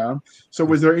winding down. So,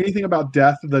 was there anything about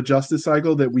Death, the Justice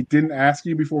Cycle, that we didn't ask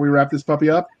you before we wrap this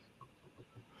puppy up?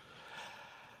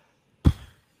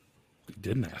 You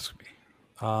didn't ask me.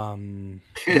 I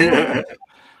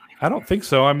don't think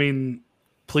so. I mean,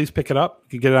 please pick it up.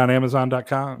 You can get it on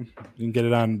Amazon.com. You can get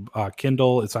it on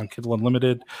Kindle. It's on Kindle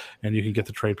Unlimited, and you can get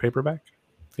the trade paperback.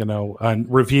 And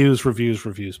reviews, please,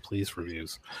 reviews.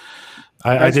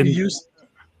 As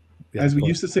we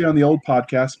used to say on the old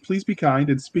podcast, please be kind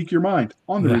and speak your mind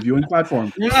on the reviewing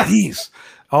platform. Please.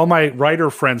 All my writer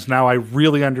friends now, I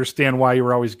really understand why you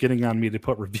were always getting on me to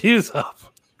put reviews up.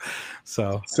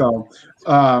 So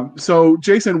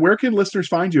Jason, where can listeners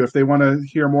find you if they want to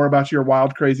hear more about your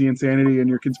wild, crazy insanity and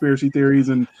your conspiracy theories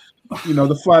and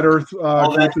the flat Earth group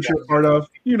that you're part of?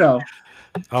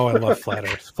 Oh, I love flat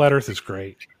Earth. Flat Earth is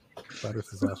great. Flat Earth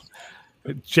is awesome.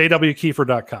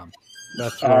 jwkiefer.com.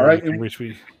 That's all right. You can reach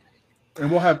me.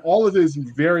 And we'll have all of his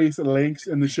various links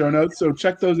in the show notes. So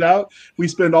check those out. We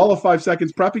spend all of 5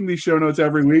 seconds prepping these show notes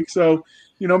every week. So,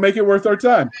 make it worth our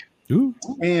time. Ooh.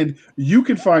 And you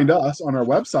can find us on our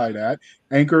website at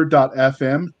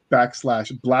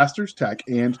anchor.fm/blasters tech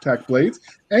and tech blades,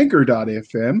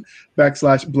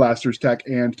 anchor.fm/blasters tech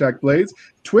and tech blades,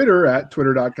 Twitter at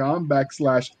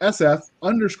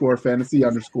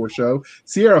twitter.com/SF_fantasy_show,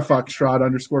 Sierra Foxtrot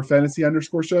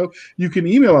 _fantasy_show. You can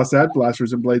email us at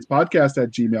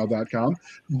blastersandbladespodcast@gmail.com,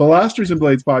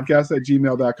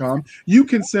 blastersandbladespodcast@gmail.com. You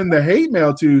can send the hate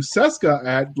mail to Seska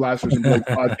at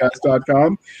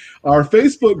blastersandbladespodcast.com. Our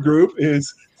Facebook group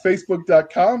is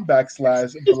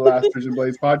facebook.com/Blasters and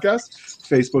Blades Podcast,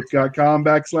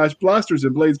 facebook.com/Blasters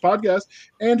and Blades Podcast.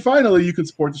 And finally, you can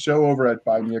support the show over at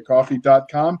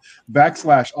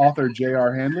buymeacoffee.com/author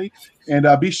J.R. Handley. And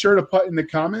be sure to put in the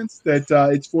comments that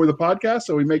it's for the podcast,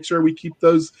 so we make sure we keep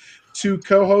those two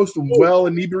co-hosts well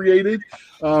inebriated.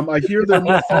 I hear they're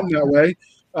more fun that way.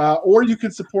 Or you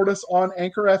can support us on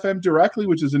Anchor FM directly,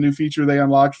 which is a new feature they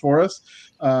unlocked for us,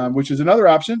 which is another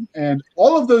option. And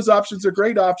all of those options are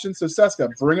great options. So, Seska,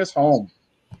 bring us home.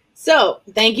 So,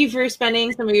 thank you for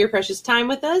spending some of your precious time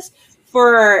with us.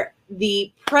 For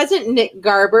the present Nick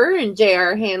Garber and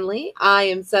J.R. Handley, I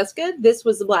am Seska. This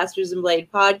was the Blasters and Blade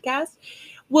Podcast.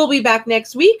 We'll be back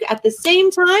next week at the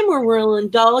same time where we'll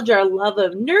indulge our love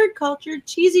of nerd culture,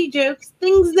 cheesy jokes,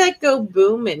 things that go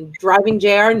boom, and driving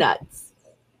JR nuts.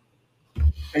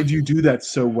 And you do that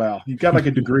so well. You've got like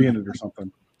a degree in it or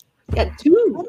something. Got 2.